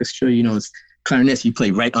of the orchestra. It's clarinets, you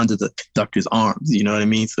play right under the conductor's arms. You know what I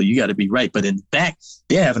mean? So you got to be right. But in the back,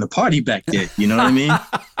 they're having a party back there. You know what I mean?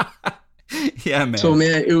 Yeah, man. So,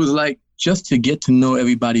 man, it was like just to get to know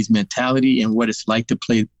everybody's mentality and what it's like to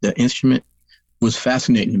play the instrument was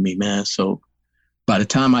fascinating to me, man. So by the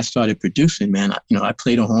time I started producing, man, I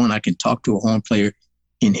played a horn. I can talk to a horn player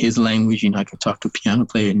in his language. I can talk to a piano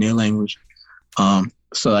player in their language.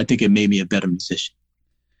 So I think it made me a better musician.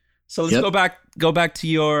 So let's go back to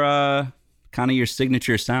your kind of your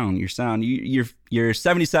signature sound. Your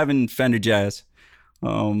 77 Fender Jazz.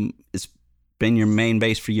 It's been your main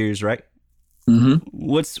bass for years, right? Mm-hmm.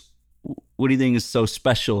 What do you think is so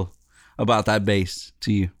special about that bass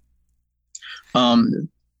to you? Well,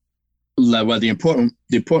 the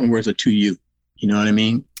important words are to you. You know what I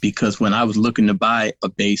mean? Because when I was looking to buy a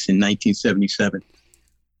bass in 1977,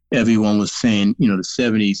 everyone was saying, the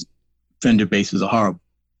 70s Fender basses are horrible.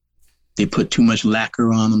 They put too much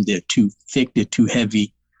lacquer on them. They're too thick. They're too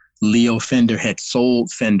heavy. Leo Fender had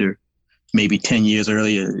sold Fender maybe 10 years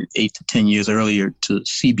earlier, 8 to 10 years earlier to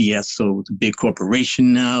CBS. So it's a big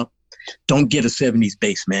corporation now. Don't get a 70s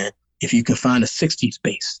bass, man. If you can find a 60s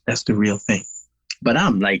bass, that's the real thing. But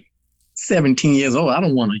I'm like 17 years old. I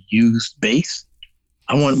don't want a used bass.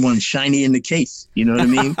 I want one shiny in the case. You know what I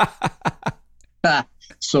mean?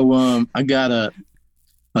 So I got a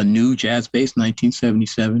new jazz bass,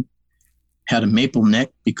 1977. Had a maple neck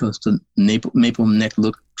because the maple neck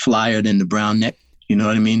looked flyer than the brown neck. You know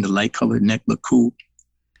what I mean? The light colored neck looked cool.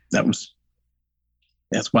 That's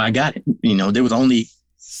why I got it. There was only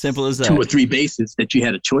simple as that 2 or 3 basses that you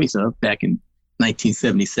had a choice of back in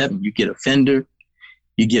 1977. You get a Fender,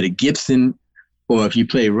 you get a Gibson, or if you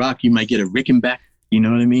play rock, you might get a Rickenbacker. You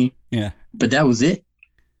know what I mean? Yeah. But that was it.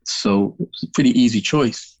 So it was a pretty easy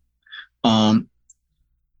choice. And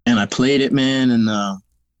I played it, man, and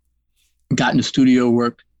got into studio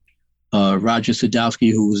work. Roger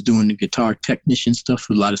Sadowski, who was doing the guitar technician stuff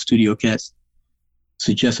for a lot of studio cats,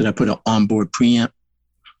 suggested I put an onboard preamp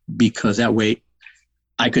because that way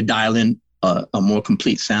I could dial in a more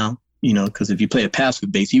complete sound, because if you play a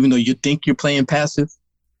passive bass, even though you think you're playing passive,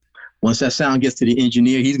 once that sound gets to the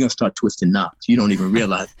engineer, he's going to start twisting knobs. You don't even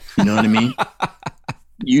realize it. You know what I mean?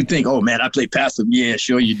 You think, oh, man, I play passive. Yeah,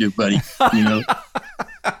 sure you do, buddy.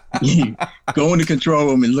 Go in the control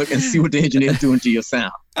room and look and see what the engineer's doing to your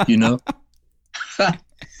sound,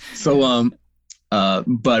 So,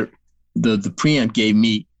 but the preamp gave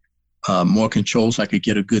me more control so I could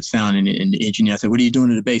get a good sound. And the engineer, I said, what are you doing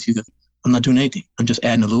to the bass? He said, I'm not doing anything. I'm just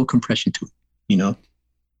adding a little compression to it,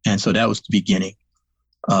 And so that was the beginning.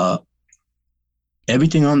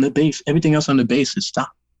 Everything else on the bass is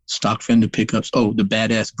stock Fender pickups. Oh, the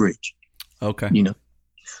badass bridge. Okay.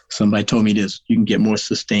 Somebody told me this, you can get more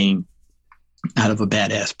sustain out of a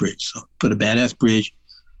badass bridge. So put a badass bridge,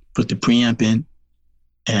 put the preamp in,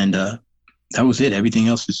 and that was it. Everything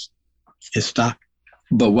else is stock.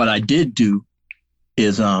 But what I did do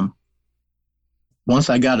is once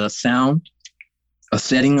I got a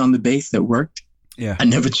setting on the bass that worked, yeah, I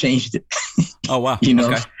never changed it. Oh, wow.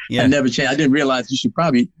 Okay. I never changed. I didn't realize you should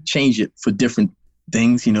probably change it for different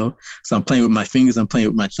things, you know. So I'm playing with my fingers, I'm playing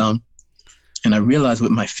with my thumb. And I realized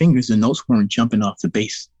with my fingers, the notes weren't jumping off the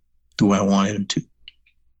bass the way I wanted them to,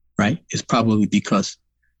 right? It's probably because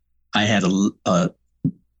I had a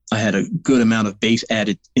good amount of bass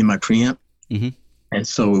added in my preamp. Mm-hmm. And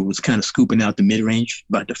so it was kind of scooping out the mid-range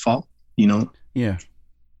by default, you know? Yeah.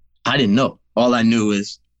 I didn't know. All I knew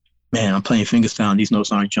is, man, I'm playing fingerstyle. These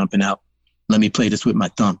notes aren't jumping out. Let me play this with my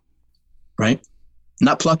thumb, right?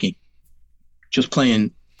 Not plucking, just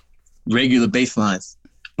playing regular bass lines,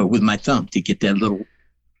 but with my thumb to get that little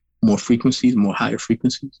more frequencies, more higher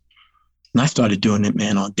frequencies. And I started doing it,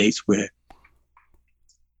 man, on dates where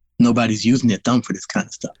nobody's using their thumb for this kind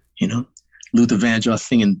of stuff, you know? Luther Vandross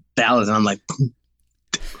singing ballads, and I'm like, boom,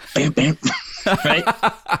 bam, bam, right?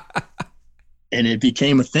 And it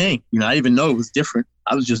became a thing. You know, I didn't even know it was different.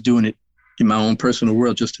 I was just doing it in my own personal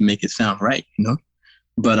world just to make it sound right, you know?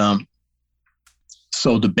 But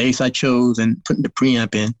so the bass I chose and putting the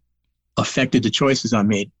preamp in affected the choices I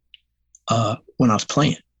made when I was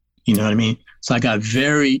playing. You know what I mean? So I got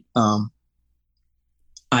very, I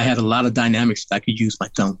had a lot of dynamics that I could use my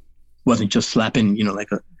thumb. It wasn't just slapping, you know,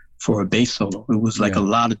 for a bass solo. It was like a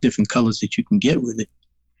lot of different colors that you can get with it.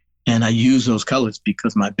 And I use those colors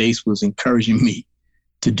because my bass was encouraging me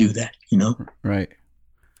to do that, you know? Right.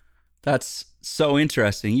 That's so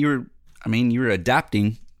interesting. You were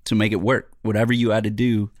adapting to make it work. Whatever you had to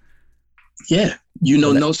do. Yeah. You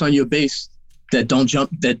know, notes on your bass that don't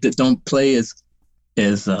jump, that don't play as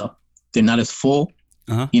they're not as full.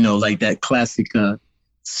 Uh-huh. You know, like that classic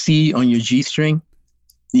C on your G string,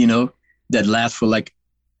 you know, that lasts for like,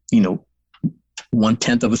 you know,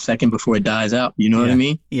 1/10 of a second before it dies out. You know what I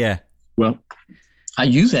mean? Yeah. Well, I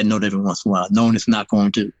use that note every once in a while, knowing it's not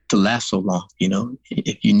going to last so long, you know,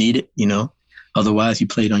 if you need it, you know. Otherwise, you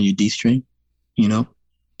play it on your D string, you know.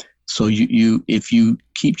 So if you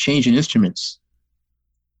keep changing instruments,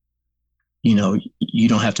 you know, you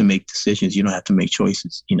don't have to make decisions. You don't have to make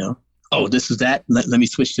choices, you know. Oh, this is that. Let me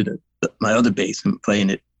switch to my other bass and playing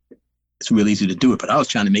it. It's real easy to do it. But I was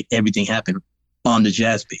trying to make everything happen on the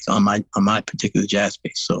jazz bass, on my particular jazz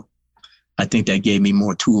bass. So I think that gave me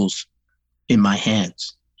more tools in my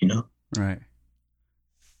hands, you know? Right.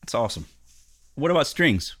 That's awesome. What about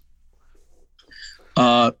strings?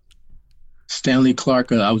 Stanley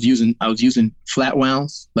Clarke, I was using flat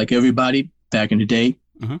wounds like everybody back in the day.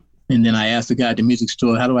 Uh-huh. And then I asked the guy at the music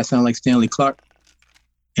store, how do I sound like Stanley Clarke?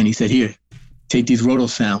 And he said, here, take these roto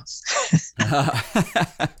sounds.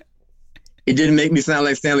 It didn't make me sound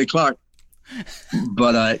like Stanley Clarke,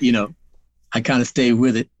 but, you know, I kind of stayed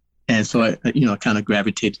with it. And so I kind of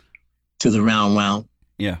gravitated to the round wound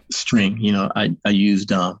string. You know, I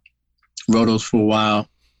used rotos for a while.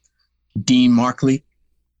 Dean Markley,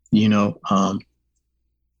 you know, was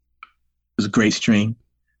a great string.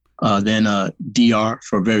 Then DR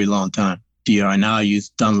for a very long time. DR, and now I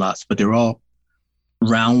use Dunlops, but they're all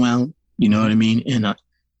round wound, you know what I mean?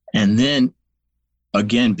 And then,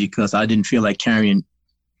 again, because I didn't feel like carrying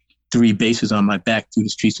 3 basses on my back through the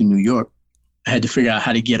streets of New York, I had to figure out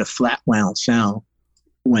how to get a flat wound sound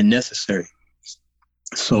when necessary.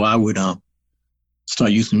 So I would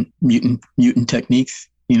start using mutant techniques,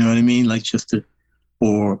 you know what I mean? Like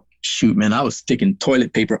or shoot, man, I was sticking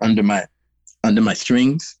toilet paper under my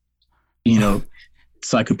strings, you know,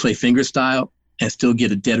 so I could play fingerstyle and still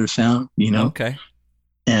get a deader sound, you know? Okay.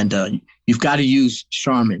 And you've got to use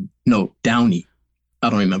Downey. I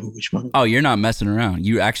don't remember which one. Oh, you're not messing around.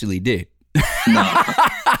 You actually did. No.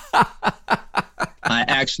 I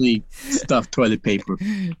actually stuffed toilet paper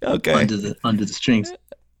under the strings.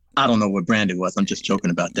 I don't know what brand it was. I'm just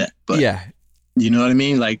joking about that. But yeah, you know what I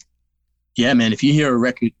mean? Like, yeah, man, if you hear a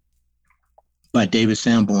record by David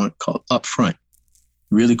Sanborn called Up Front,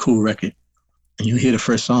 really cool record, and you hear the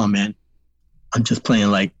first song, man, I'm just playing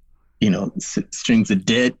like, you know, strings are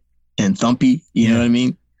dead and thumpy, you know what I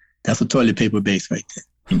mean? That's a toilet paper bass right there,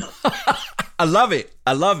 you know. I love it.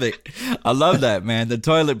 I love that, man. The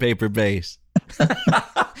toilet paper bass.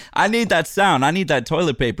 I need that sound. I need that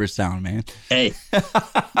toilet paper sound, man. Hey,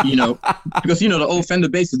 you know, because, you know, the old Fender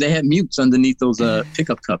basses, they had mutes underneath those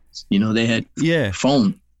pickup covers. You know, they had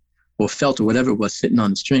foam or felt or whatever it was sitting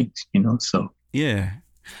on the strings, you know, so. Yeah.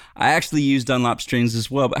 I actually use Dunlop strings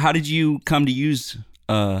as well, but how did you come to use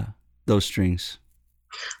those strings?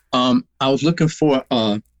 I was looking for,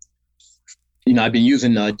 you know, I've been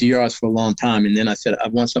using DRs for a long time, and then I said, I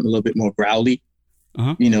want something a little bit more growly,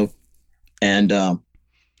 you know, and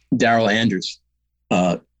Daryl Anders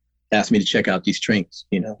asked me to check out these strings,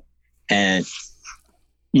 you know, and,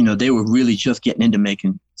 you know, they were really just getting into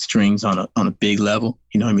making strings on a big level,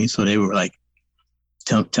 you know what I mean? So they were like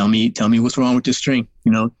tell me what's wrong with this string.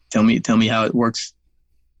 You know, tell me how it works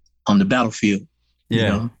on the battlefield. Yeah, you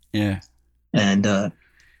know? yeah. And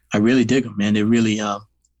I really dig them, man. They really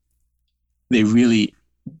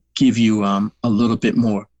give you a little bit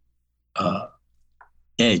more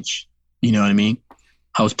edge. You know what I mean?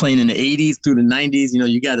 I was playing in the 80s through the 90s. You know,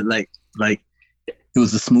 you got it like it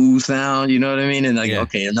was a smooth sound. You know what I mean? And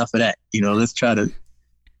okay, enough of that. You know, let's try to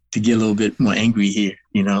get a little bit more angry here.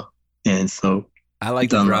 You know, and so I like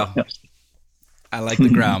the growl. I like the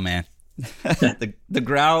growl, man. the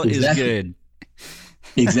growl is good.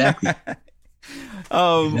 Exactly.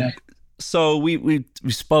 Exactly. So we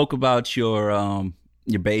spoke about your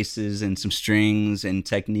basses and some strings and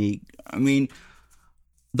technique. I mean,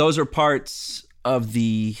 those are parts of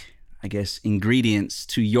the, I guess, ingredients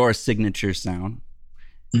to your signature sound.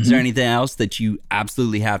 Mm-hmm. Is there anything else that you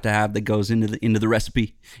absolutely have to have that goes into the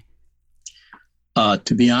recipe?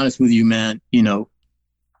 To be honest with you, man, you know,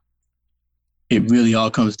 it really all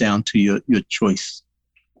comes down to your choice,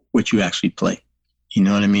 what you actually play. You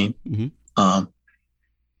know what I mean? Mm-hmm.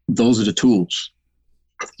 Those are the tools,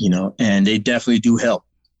 you know, and they definitely do help.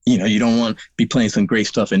 You know, you don't want to be playing some great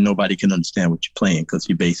stuff and nobody can understand what you're playing because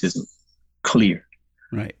your bass isn't clear.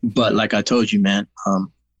 Right. But like I told you, man,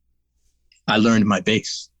 I learned my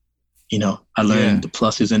bass. You know, I learned the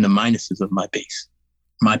pluses and the minuses of my bass,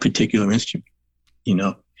 my particular instrument, you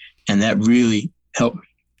know, and that really helped me.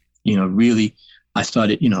 You know, really, I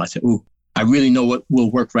started, you know, I said, ooh, I really know what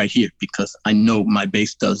will work right here because I know my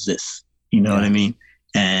bass does this. You know what I mean?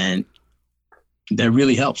 And that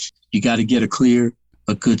really helps. You got to get a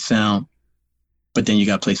good sound, but then you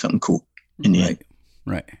got to play something cool in the end.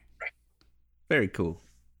 Right. Very cool.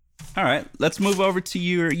 All right, let's move over to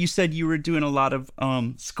you said you were doing a lot of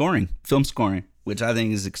film scoring, which I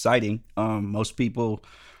think is exciting. Most people,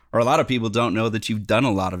 or a lot of people, don't know that you've done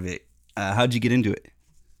a lot of it. How'd you get into it?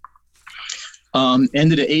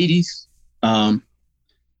 End of the 80s, a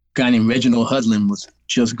guy named Reginald Hudlin was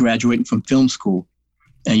just graduating from film school.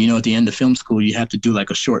 And, you know, at the end of film school, you have to do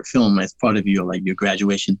like a short film as part of your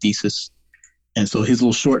graduation thesis. And so his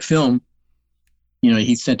little short film, you know,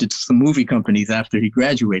 he sent it to some movie companies after he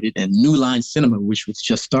graduated, and New Line Cinema, which was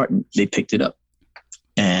just starting, they picked it up.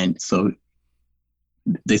 And so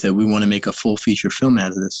they said, we want to make a full feature film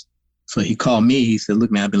out of this. So he called me. He said,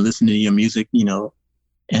 look, man, I've been listening to your music, you know,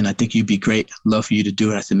 and I think you'd be great. I'd love for you to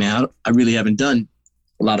do it. I said, man, I really haven't done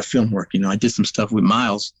a lot of film work. You know, I did some stuff with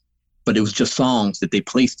Miles, but it was just songs that they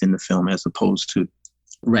placed in the film as opposed to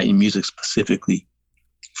writing music specifically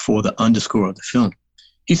for the underscore of the film.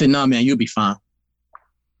 He said, nah, man, you'll be fine.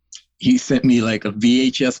 He sent me like a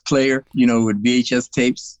VHS player, you know, with VHS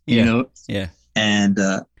tapes, you know? Yeah. And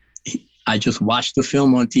I just watched the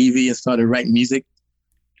film on TV and started writing music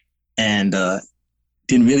and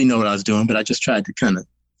didn't really know what I was doing, but I just tried to kind of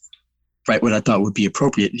write what I thought would be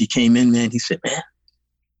appropriate. And he came in, man, he said, man,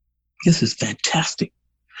 this is fantastic,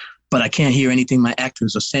 but I can't hear anything my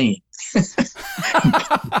actors are saying.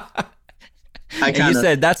 I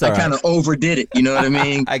kind of overdid it, you know what I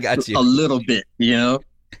mean? I got you. A little bit, you know?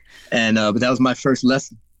 And but that was my first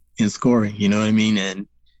lesson in scoring, you know what I mean? And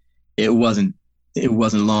it wasn't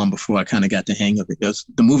long before I kind of got the hang of it.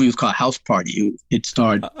 The movie was called House Party. It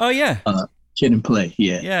starred Kid and Play.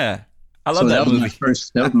 Yeah. I love that movie.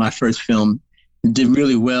 That was my first film. It did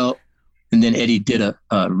really well. And then Reggie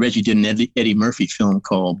did an Eddie Murphy film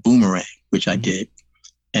called Boomerang, which I did.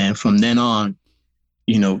 And from then on,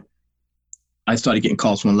 you know, I started getting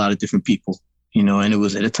calls from a lot of different people, you know, and it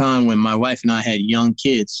was at a time when my wife and I had young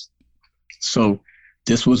kids. So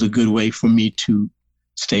this was a good way for me to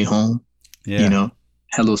stay home, you know,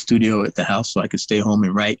 had a little studio at the house so I could stay home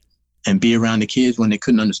and write and be around the kids when they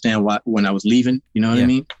couldn't understand when I was leaving, you know what I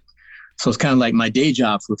mean? So it's kind of like my day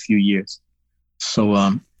job for a few years. So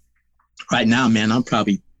right now, man, I'm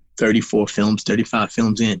probably 35 films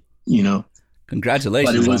in, you know.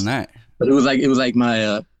 Congratulations on that. But it was like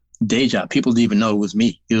my day job. People didn't even know it was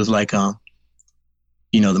me. It was like,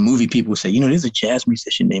 you know, the movie people would say, you know, there's a jazz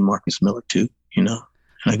musician named Marcus Miller too, you know?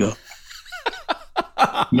 And I go,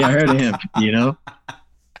 yeah, I heard of him, you know?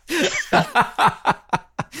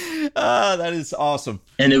 Oh, that is awesome.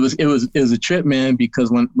 And it was a trip, man,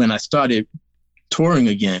 because when I started touring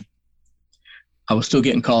again, I was still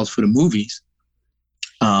getting calls for the movies.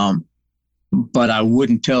 But I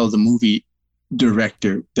wouldn't tell the movie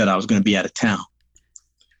director that I was going to be out of town.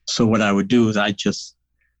 So what I would do is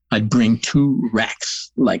I'd bring 2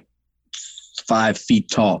 racks, like 5 feet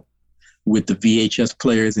tall, with the VHS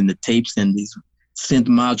players and the tapes and these synth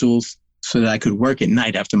modules so that I could work at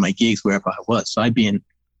night after my gigs wherever I was. So I'd be in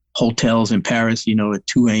hotels in Paris, you know, at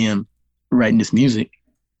 2 a.m. writing this music.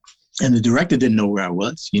 And the director didn't know where I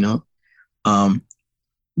was, you know.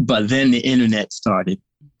 But then the internet started,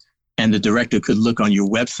 and the director could look on your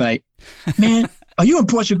website. Man, are you in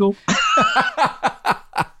Portugal?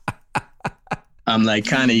 I'm like,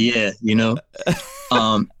 kind of, yeah, you know.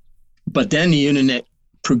 But then the internet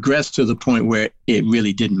progressed to the point where it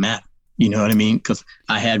really didn't matter. You know what I mean? Because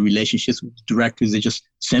I had relationships with directors that just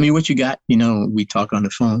send me what you got. You know, we talk on the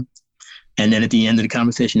phone. And then at the end of the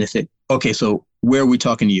conversation, they said, okay, so where are we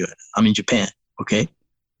talking to you? I'm in Japan. Okay.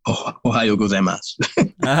 Oh, Ohio gozaimasu.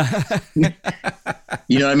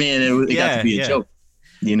 You know what I mean? It got to be a joke.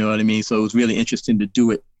 You know what I mean? So it was really interesting to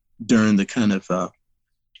do it during the kind of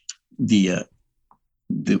the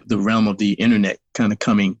realm of the internet kind of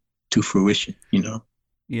coming to fruition, you know?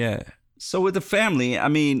 Yeah. So with the family, I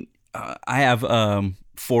mean, I have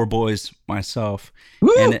 4 boys myself.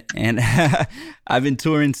 Woo! And I've been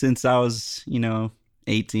touring since I was,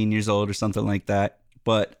 18 years old or something like that.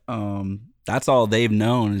 But that's all they've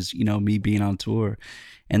known is, me being on tour.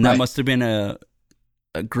 And that must have been a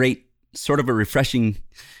great sort of a refreshing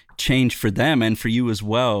change for them and for you as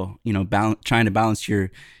well, trying to balance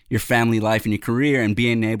your family life and your career and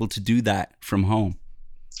being able to do that from home.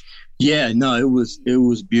 Yeah, no, it was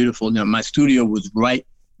beautiful. Now, my studio was right.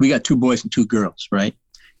 We got 2 boys and 2 girls, right?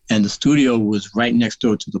 And the studio was right next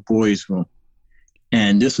door to the boys' room.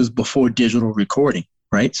 And this was before digital recording,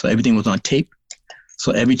 right? So everything was on tape.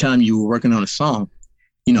 So every time you were working on a song,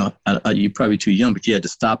 you're probably too young, but you had to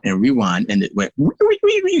stop and rewind, and it went, the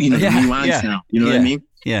rewind sound. You know what I mean?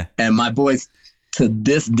 Yeah. And my boys, to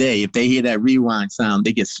this day, if they hear that rewind sound,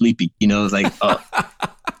 they get sleepy. It's like, oh,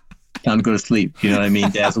 time to go to sleep. You know what I mean?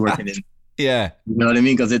 Dad's working in. Yeah. You know what I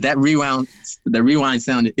mean? Because the rewind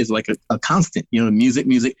sound is like a constant.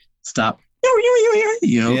 Music, stop.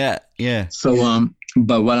 Yeah. So,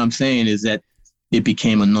 but what I'm saying is that it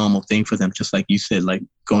became a normal thing for them, just like you said, like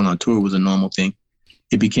going on tour was a normal thing.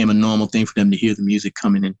 It became a normal thing for them to hear the music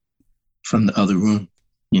coming in from the other room,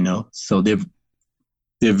 So they're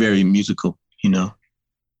very musical,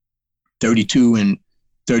 32 and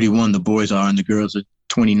 31, the boys are, and the girls are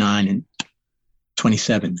 29 and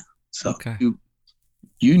 27 now. So okay.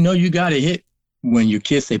 you got a hit when your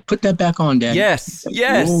kids say, put that back on, Daddy. Yes.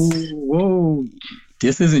 Whoa.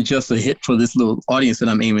 This isn't just a hit for this little audience that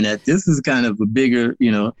I'm aiming at. This is kind of a bigger,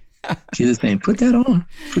 kids saying, put that on.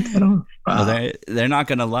 Wow. Well, they're not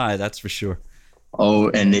going to lie. That's for sure. Oh,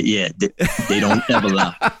 and they don't ever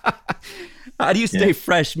lie. How do you stay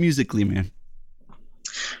fresh musically, man?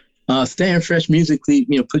 Staying fresh musically,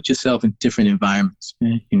 put yourself in different environments,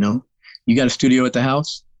 man. You got a studio at the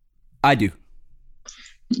house? I do.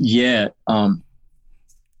 Yeah.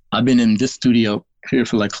 I've been in this studio here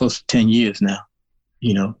for like close to 10 years now.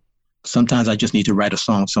 Sometimes I just need to write a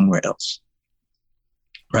song somewhere else.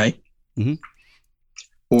 Right? Mm-hmm.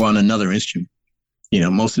 Or on another instrument.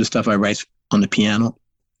 Most of the stuff I write on the piano,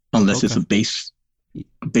 unless it's a bass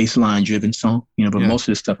line driven song, but most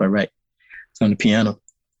of the stuff I write is on the piano.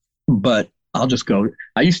 But I'll just go.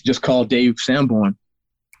 I used to just call Dave Sanborn.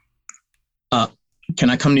 Can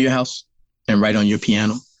I come to your house and write on your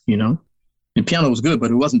piano? The piano was good, but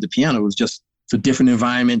it wasn't the piano. It was just a different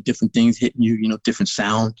environment, different things hitting you, different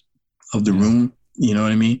sound of the room. You know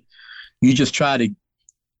what I mean? You just try to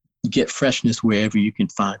get freshness wherever you can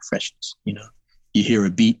find freshness. You hear a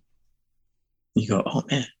beat, you go, oh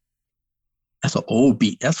man, that's an old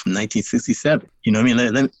beat. That's from 1967. You know what I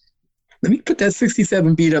mean? Let me put that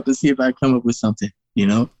 67 beat up and see if I come up with something,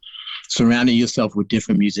 Surrounding yourself with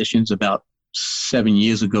different musicians. About 7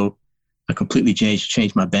 years ago, I completely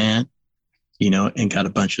changed my band, and got a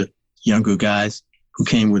bunch of younger guys who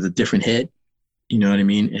came with a different head. You know what I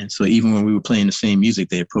mean? And so even when we were playing the same music,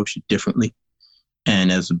 they approached it differently.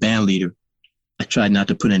 And as a band leader, I tried not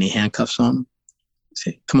to put any handcuffs on them.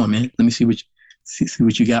 Say, come on, man, let me see what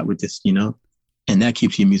you got with this, And that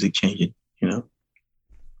keeps your music changing,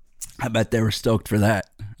 I bet they were stoked for that.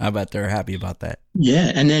 I bet they're happy about that.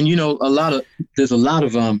 Yeah, and then there's a lot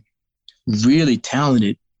of really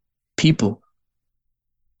talented people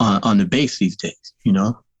on the bass these days.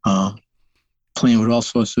 Playing with all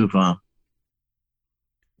sorts of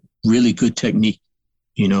really good technique.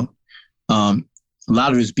 A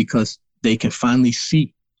lot of it is because they can finally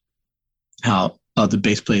see how other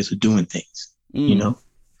bass players are doing things.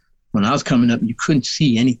 When I was coming up, you couldn't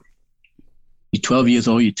see anything. You're 12 years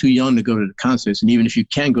old, you're too young to go to the concerts. And even if you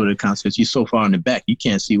can go to the concerts, you're so far in the back, you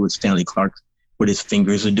can't see what Stanley Clarke, what his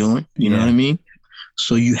fingers are doing. You know what I mean?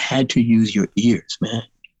 So you had to use your ears, man.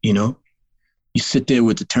 You sit there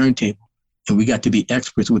with the turntable, and we got to be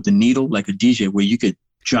experts with the needle, like a DJ, where you could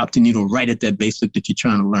drop the needle right at that bass lick that you're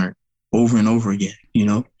trying to learn over and over again,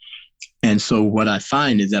 And so what I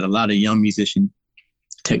find is that a lot of young musician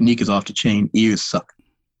technique is off the chain, ears suck.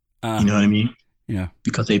 You know what I mean? Yeah.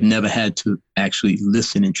 Because they've never had to actually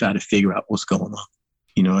listen and try to figure out what's going on.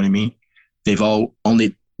 You know what I mean? They've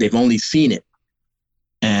only seen it.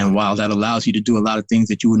 And while that allows you to do a lot of things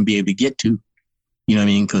that you wouldn't be able to get to, you know what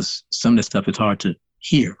I mean? Because some of the stuff is hard to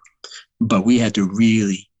hear, but we had to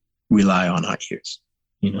really rely on our ears,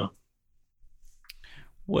 you know?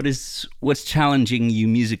 What's challenging you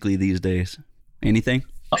musically these days? Anything?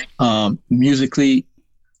 Musically,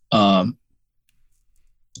 I'm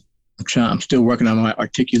still working on my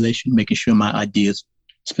articulation, making sure my ideas,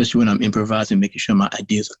 especially when I'm improvising, making sure my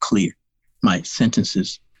ideas are clear. My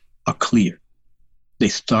sentences are clear. They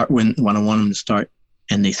start when I want them to start,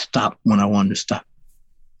 and they stop when I want them to stop.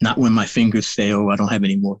 Not when my fingers say, oh, I don't have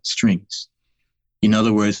any more strings. In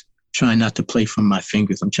other words, trying not to play from my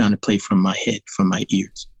fingers. I'm trying to play from my head, from my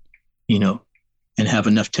ears, you know, and have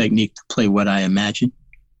enough technique to play what I imagine.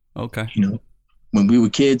 Okay. You know, when we were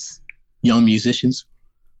kids, young musicians,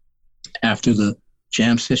 after the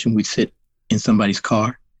jam session, we'd sit in somebody's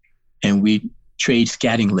car and we'd trade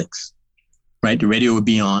scatting licks, right? The radio would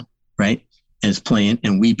be on, right? And it's playing,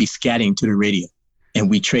 and we'd be scatting to the radio, and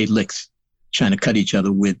we trade licks, trying to cut each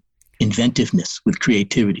other with inventiveness, with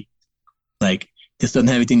creativity. Like, this doesn't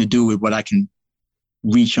have anything to do with what I can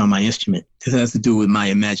reach on my instrument. This has to do with my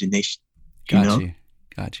imagination. Got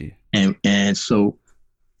you. And so,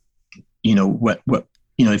 you know, what,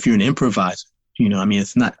 you know, if you're an improviser, you know, I mean,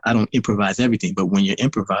 it's not, I don't improvise everything, but when you're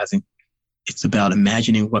improvising, it's about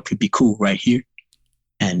imagining what could be cool right here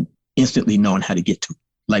and instantly knowing how to get to it.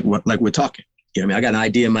 Like we're talking. You know what I mean? I got an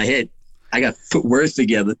idea in my head. I got to put words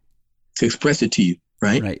together to express it to you,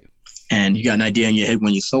 right? Right. And you got an idea in your head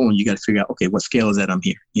when you're soloing, you got to figure out, okay, what scale is that I'm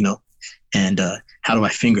here, you know? And how do I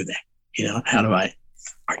finger that? You know, how do I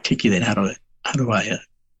articulate? How do I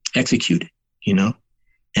execute it, you know?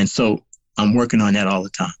 And so I'm working on that all the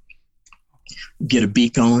time. Get a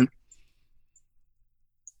beat going.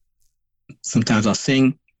 Sometimes I'll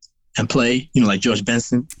sing and play, you know, like George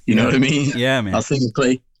Benson, you know what I mean? Yeah, man. I'll sing and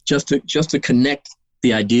play just to connect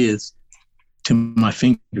the ideas to my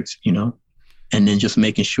fingers, you know, and then just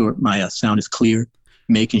making sure my sound is clear,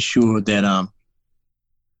 making sure that,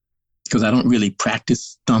 because I don't really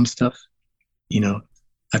practice thumb stuff, you know,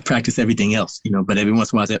 I practice everything else, you know, but every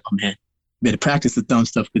once in a while I say, oh man, better practice the thumb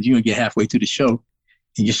stuff because you're going to get halfway through the show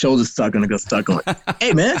and your shoulders start going,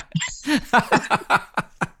 hey man,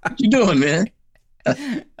 what you doing, man?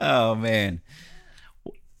 Oh man.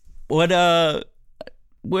 What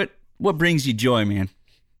brings you joy, man?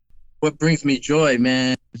 What brings me joy,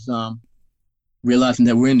 man, is realizing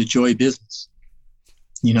that we're in the joy business.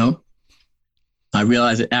 You know, I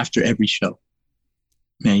realize it after every show.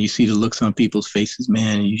 Man, you see the looks on people's faces,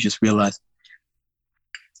 man, and you just realize,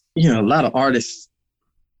 you know, a lot of artists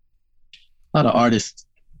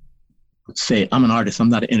say, I'm an artist, I'm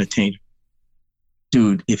not an entertainer.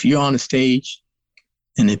 Dude, if you're on a stage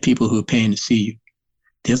and there are people who are paying to see you,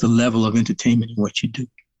 there's a level of entertainment in what you do.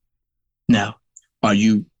 Now, are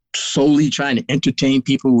you solely trying to entertain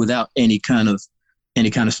people without any kind of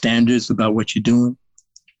standards about what you're doing?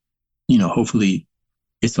 You know, hopefully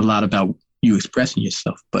it's a lot about you expressing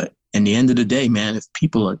yourself. But in the end of the day, man, if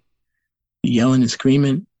people are yelling and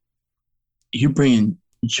screaming, you're bringing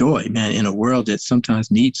joy, man, in a world that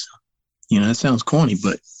sometimes needs some. You know, that sounds corny,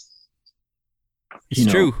 but it's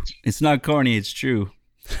true. It's not corny. It's true.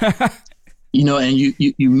 You know, and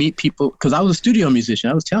you meet people, because I was a studio musician.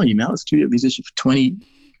 I was telling you, man, I was a studio musician for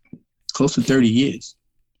close to 30 years.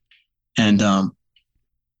 And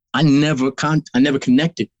I never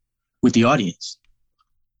connected with the audience.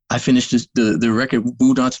 I finished the record,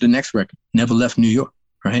 moved on to the next record, never left New York,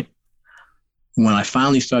 right? When I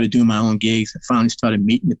finally started doing my own gigs, I finally started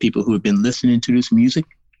meeting the people who have been listening to this music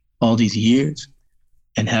all these years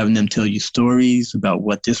and having them tell you stories about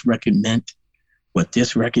what this record meant,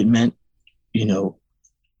 you know,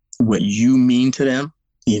 what you mean to them,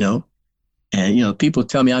 you know. And, you know, people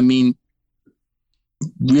tell me I mean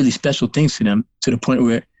really special things to them to the point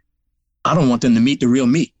where I don't want them to meet the real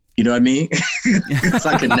me. You know what I mean? Because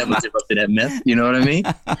I could never live up to that mess. You know what I mean?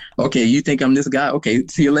 Okay, you think I'm this guy? Okay,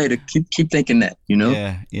 see you later. Keep thinking that, you know?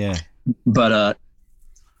 Yeah. But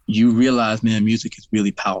you realize, man, music is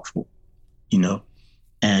really powerful, you know?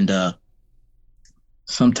 And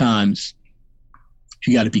sometimes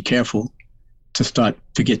you got to be careful to start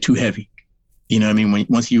to get too heavy. You know what I mean?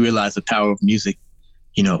 Once you realize the power of music,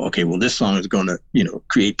 you know, okay, well, this song is going to, you know,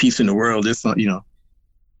 create peace in the world. This song, you know,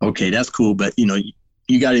 okay, that's cool. But, you know,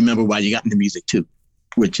 you got to remember why you got into music too,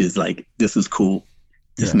 which is like, this is cool.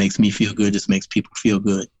 This makes me feel good. This makes people feel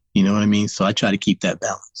good. You know what I mean? So I try to keep that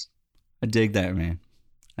balance. I dig that, man.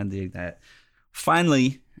 I dig that.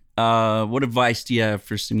 Finally, what advice do you have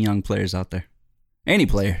for some young players out there? Any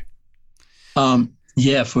player.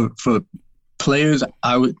 Yeah, for players,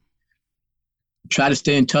 I would try to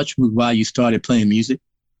stay in touch with why you started playing music,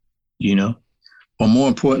 you know, or more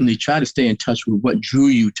importantly, try to stay in touch with what drew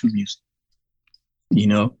you to music. You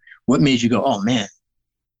know, what made you go, oh man,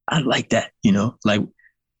 I like that, you know, like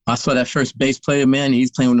I saw that first bass player, man,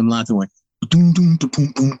 he's playing with them lines and went, and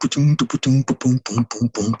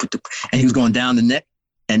he was going down the neck,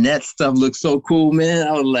 and that stuff looked so cool, man.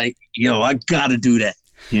 I was like, yo, I gotta do that,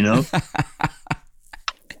 you know.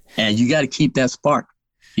 And you got to keep that spark,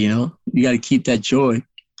 you know. You got to keep that joy,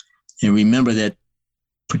 and remember that,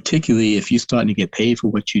 particularly if you're starting to get paid for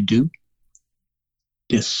what you do,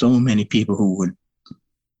 there's so many people who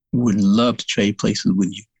would love to trade places with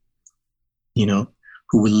you, you know,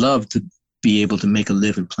 who would love to be able to make a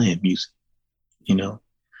living playing music, you know.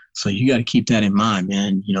 So you got to keep that in mind,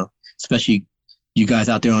 man, you know, especially you guys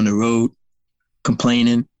out there on the road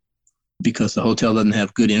complaining because the hotel doesn't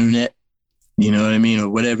have good internet, you know what I mean, or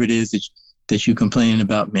whatever it is that you're complaining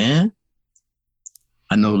about, man.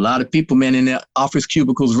 I know a lot of people, man, in their office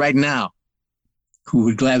cubicles right now who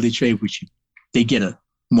would gladly trade with you. They get a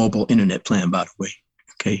mobile internet plan, by the way,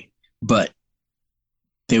 okay? But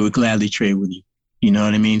they would gladly trade with you. You know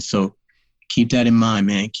what I mean? So keep that in mind,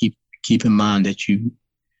 man. Keep in mind that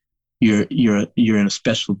you're in a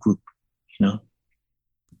special group, you know?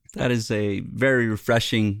 That is a very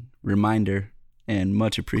refreshing reminder and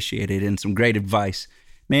much appreciated, and some great advice.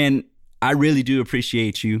 Man, I really do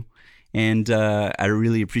appreciate you, and I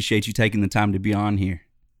really appreciate you taking the time to be on here.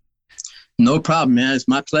 No problem, man. It's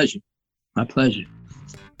my pleasure. My pleasure.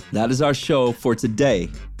 That is our show for today.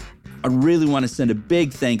 I really want to send a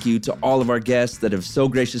big thank you to all of our guests that have so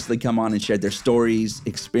graciously come on and shared their stories,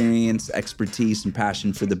 experience, expertise, and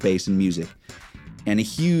passion for the bass and music. And a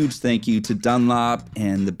huge thank you to Dunlop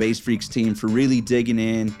and the Bass Freaks team for really digging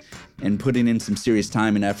in and putting in some serious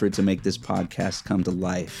time and effort to make this podcast come to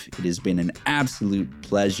life. It has been an absolute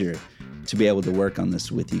pleasure to be able to work on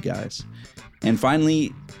this with you guys. And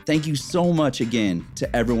finally, thank you so much again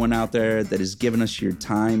to everyone out there that has given us your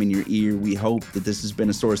time and your ear. We hope that this has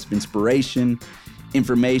been a source of inspiration,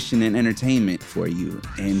 information, and entertainment for you,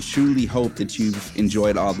 and truly hope that you've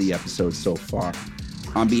enjoyed all the episodes so far.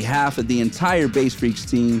 On behalf of the entire Bass Freaks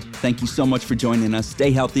team, thank you so much for joining us.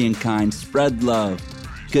 Stay healthy and kind, spread love,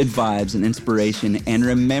 good vibes and inspiration, and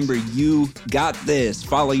remember, you got this.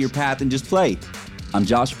 Follow your path and just play. I'm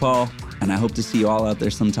Josh Paul, and I hope to see you all out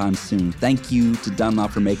there sometime soon. Thank you to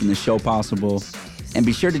Dunlop for making this show possible, and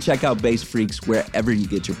be sure to check out Bass Freaks wherever you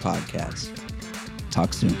get your podcasts.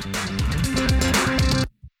 Talk soon.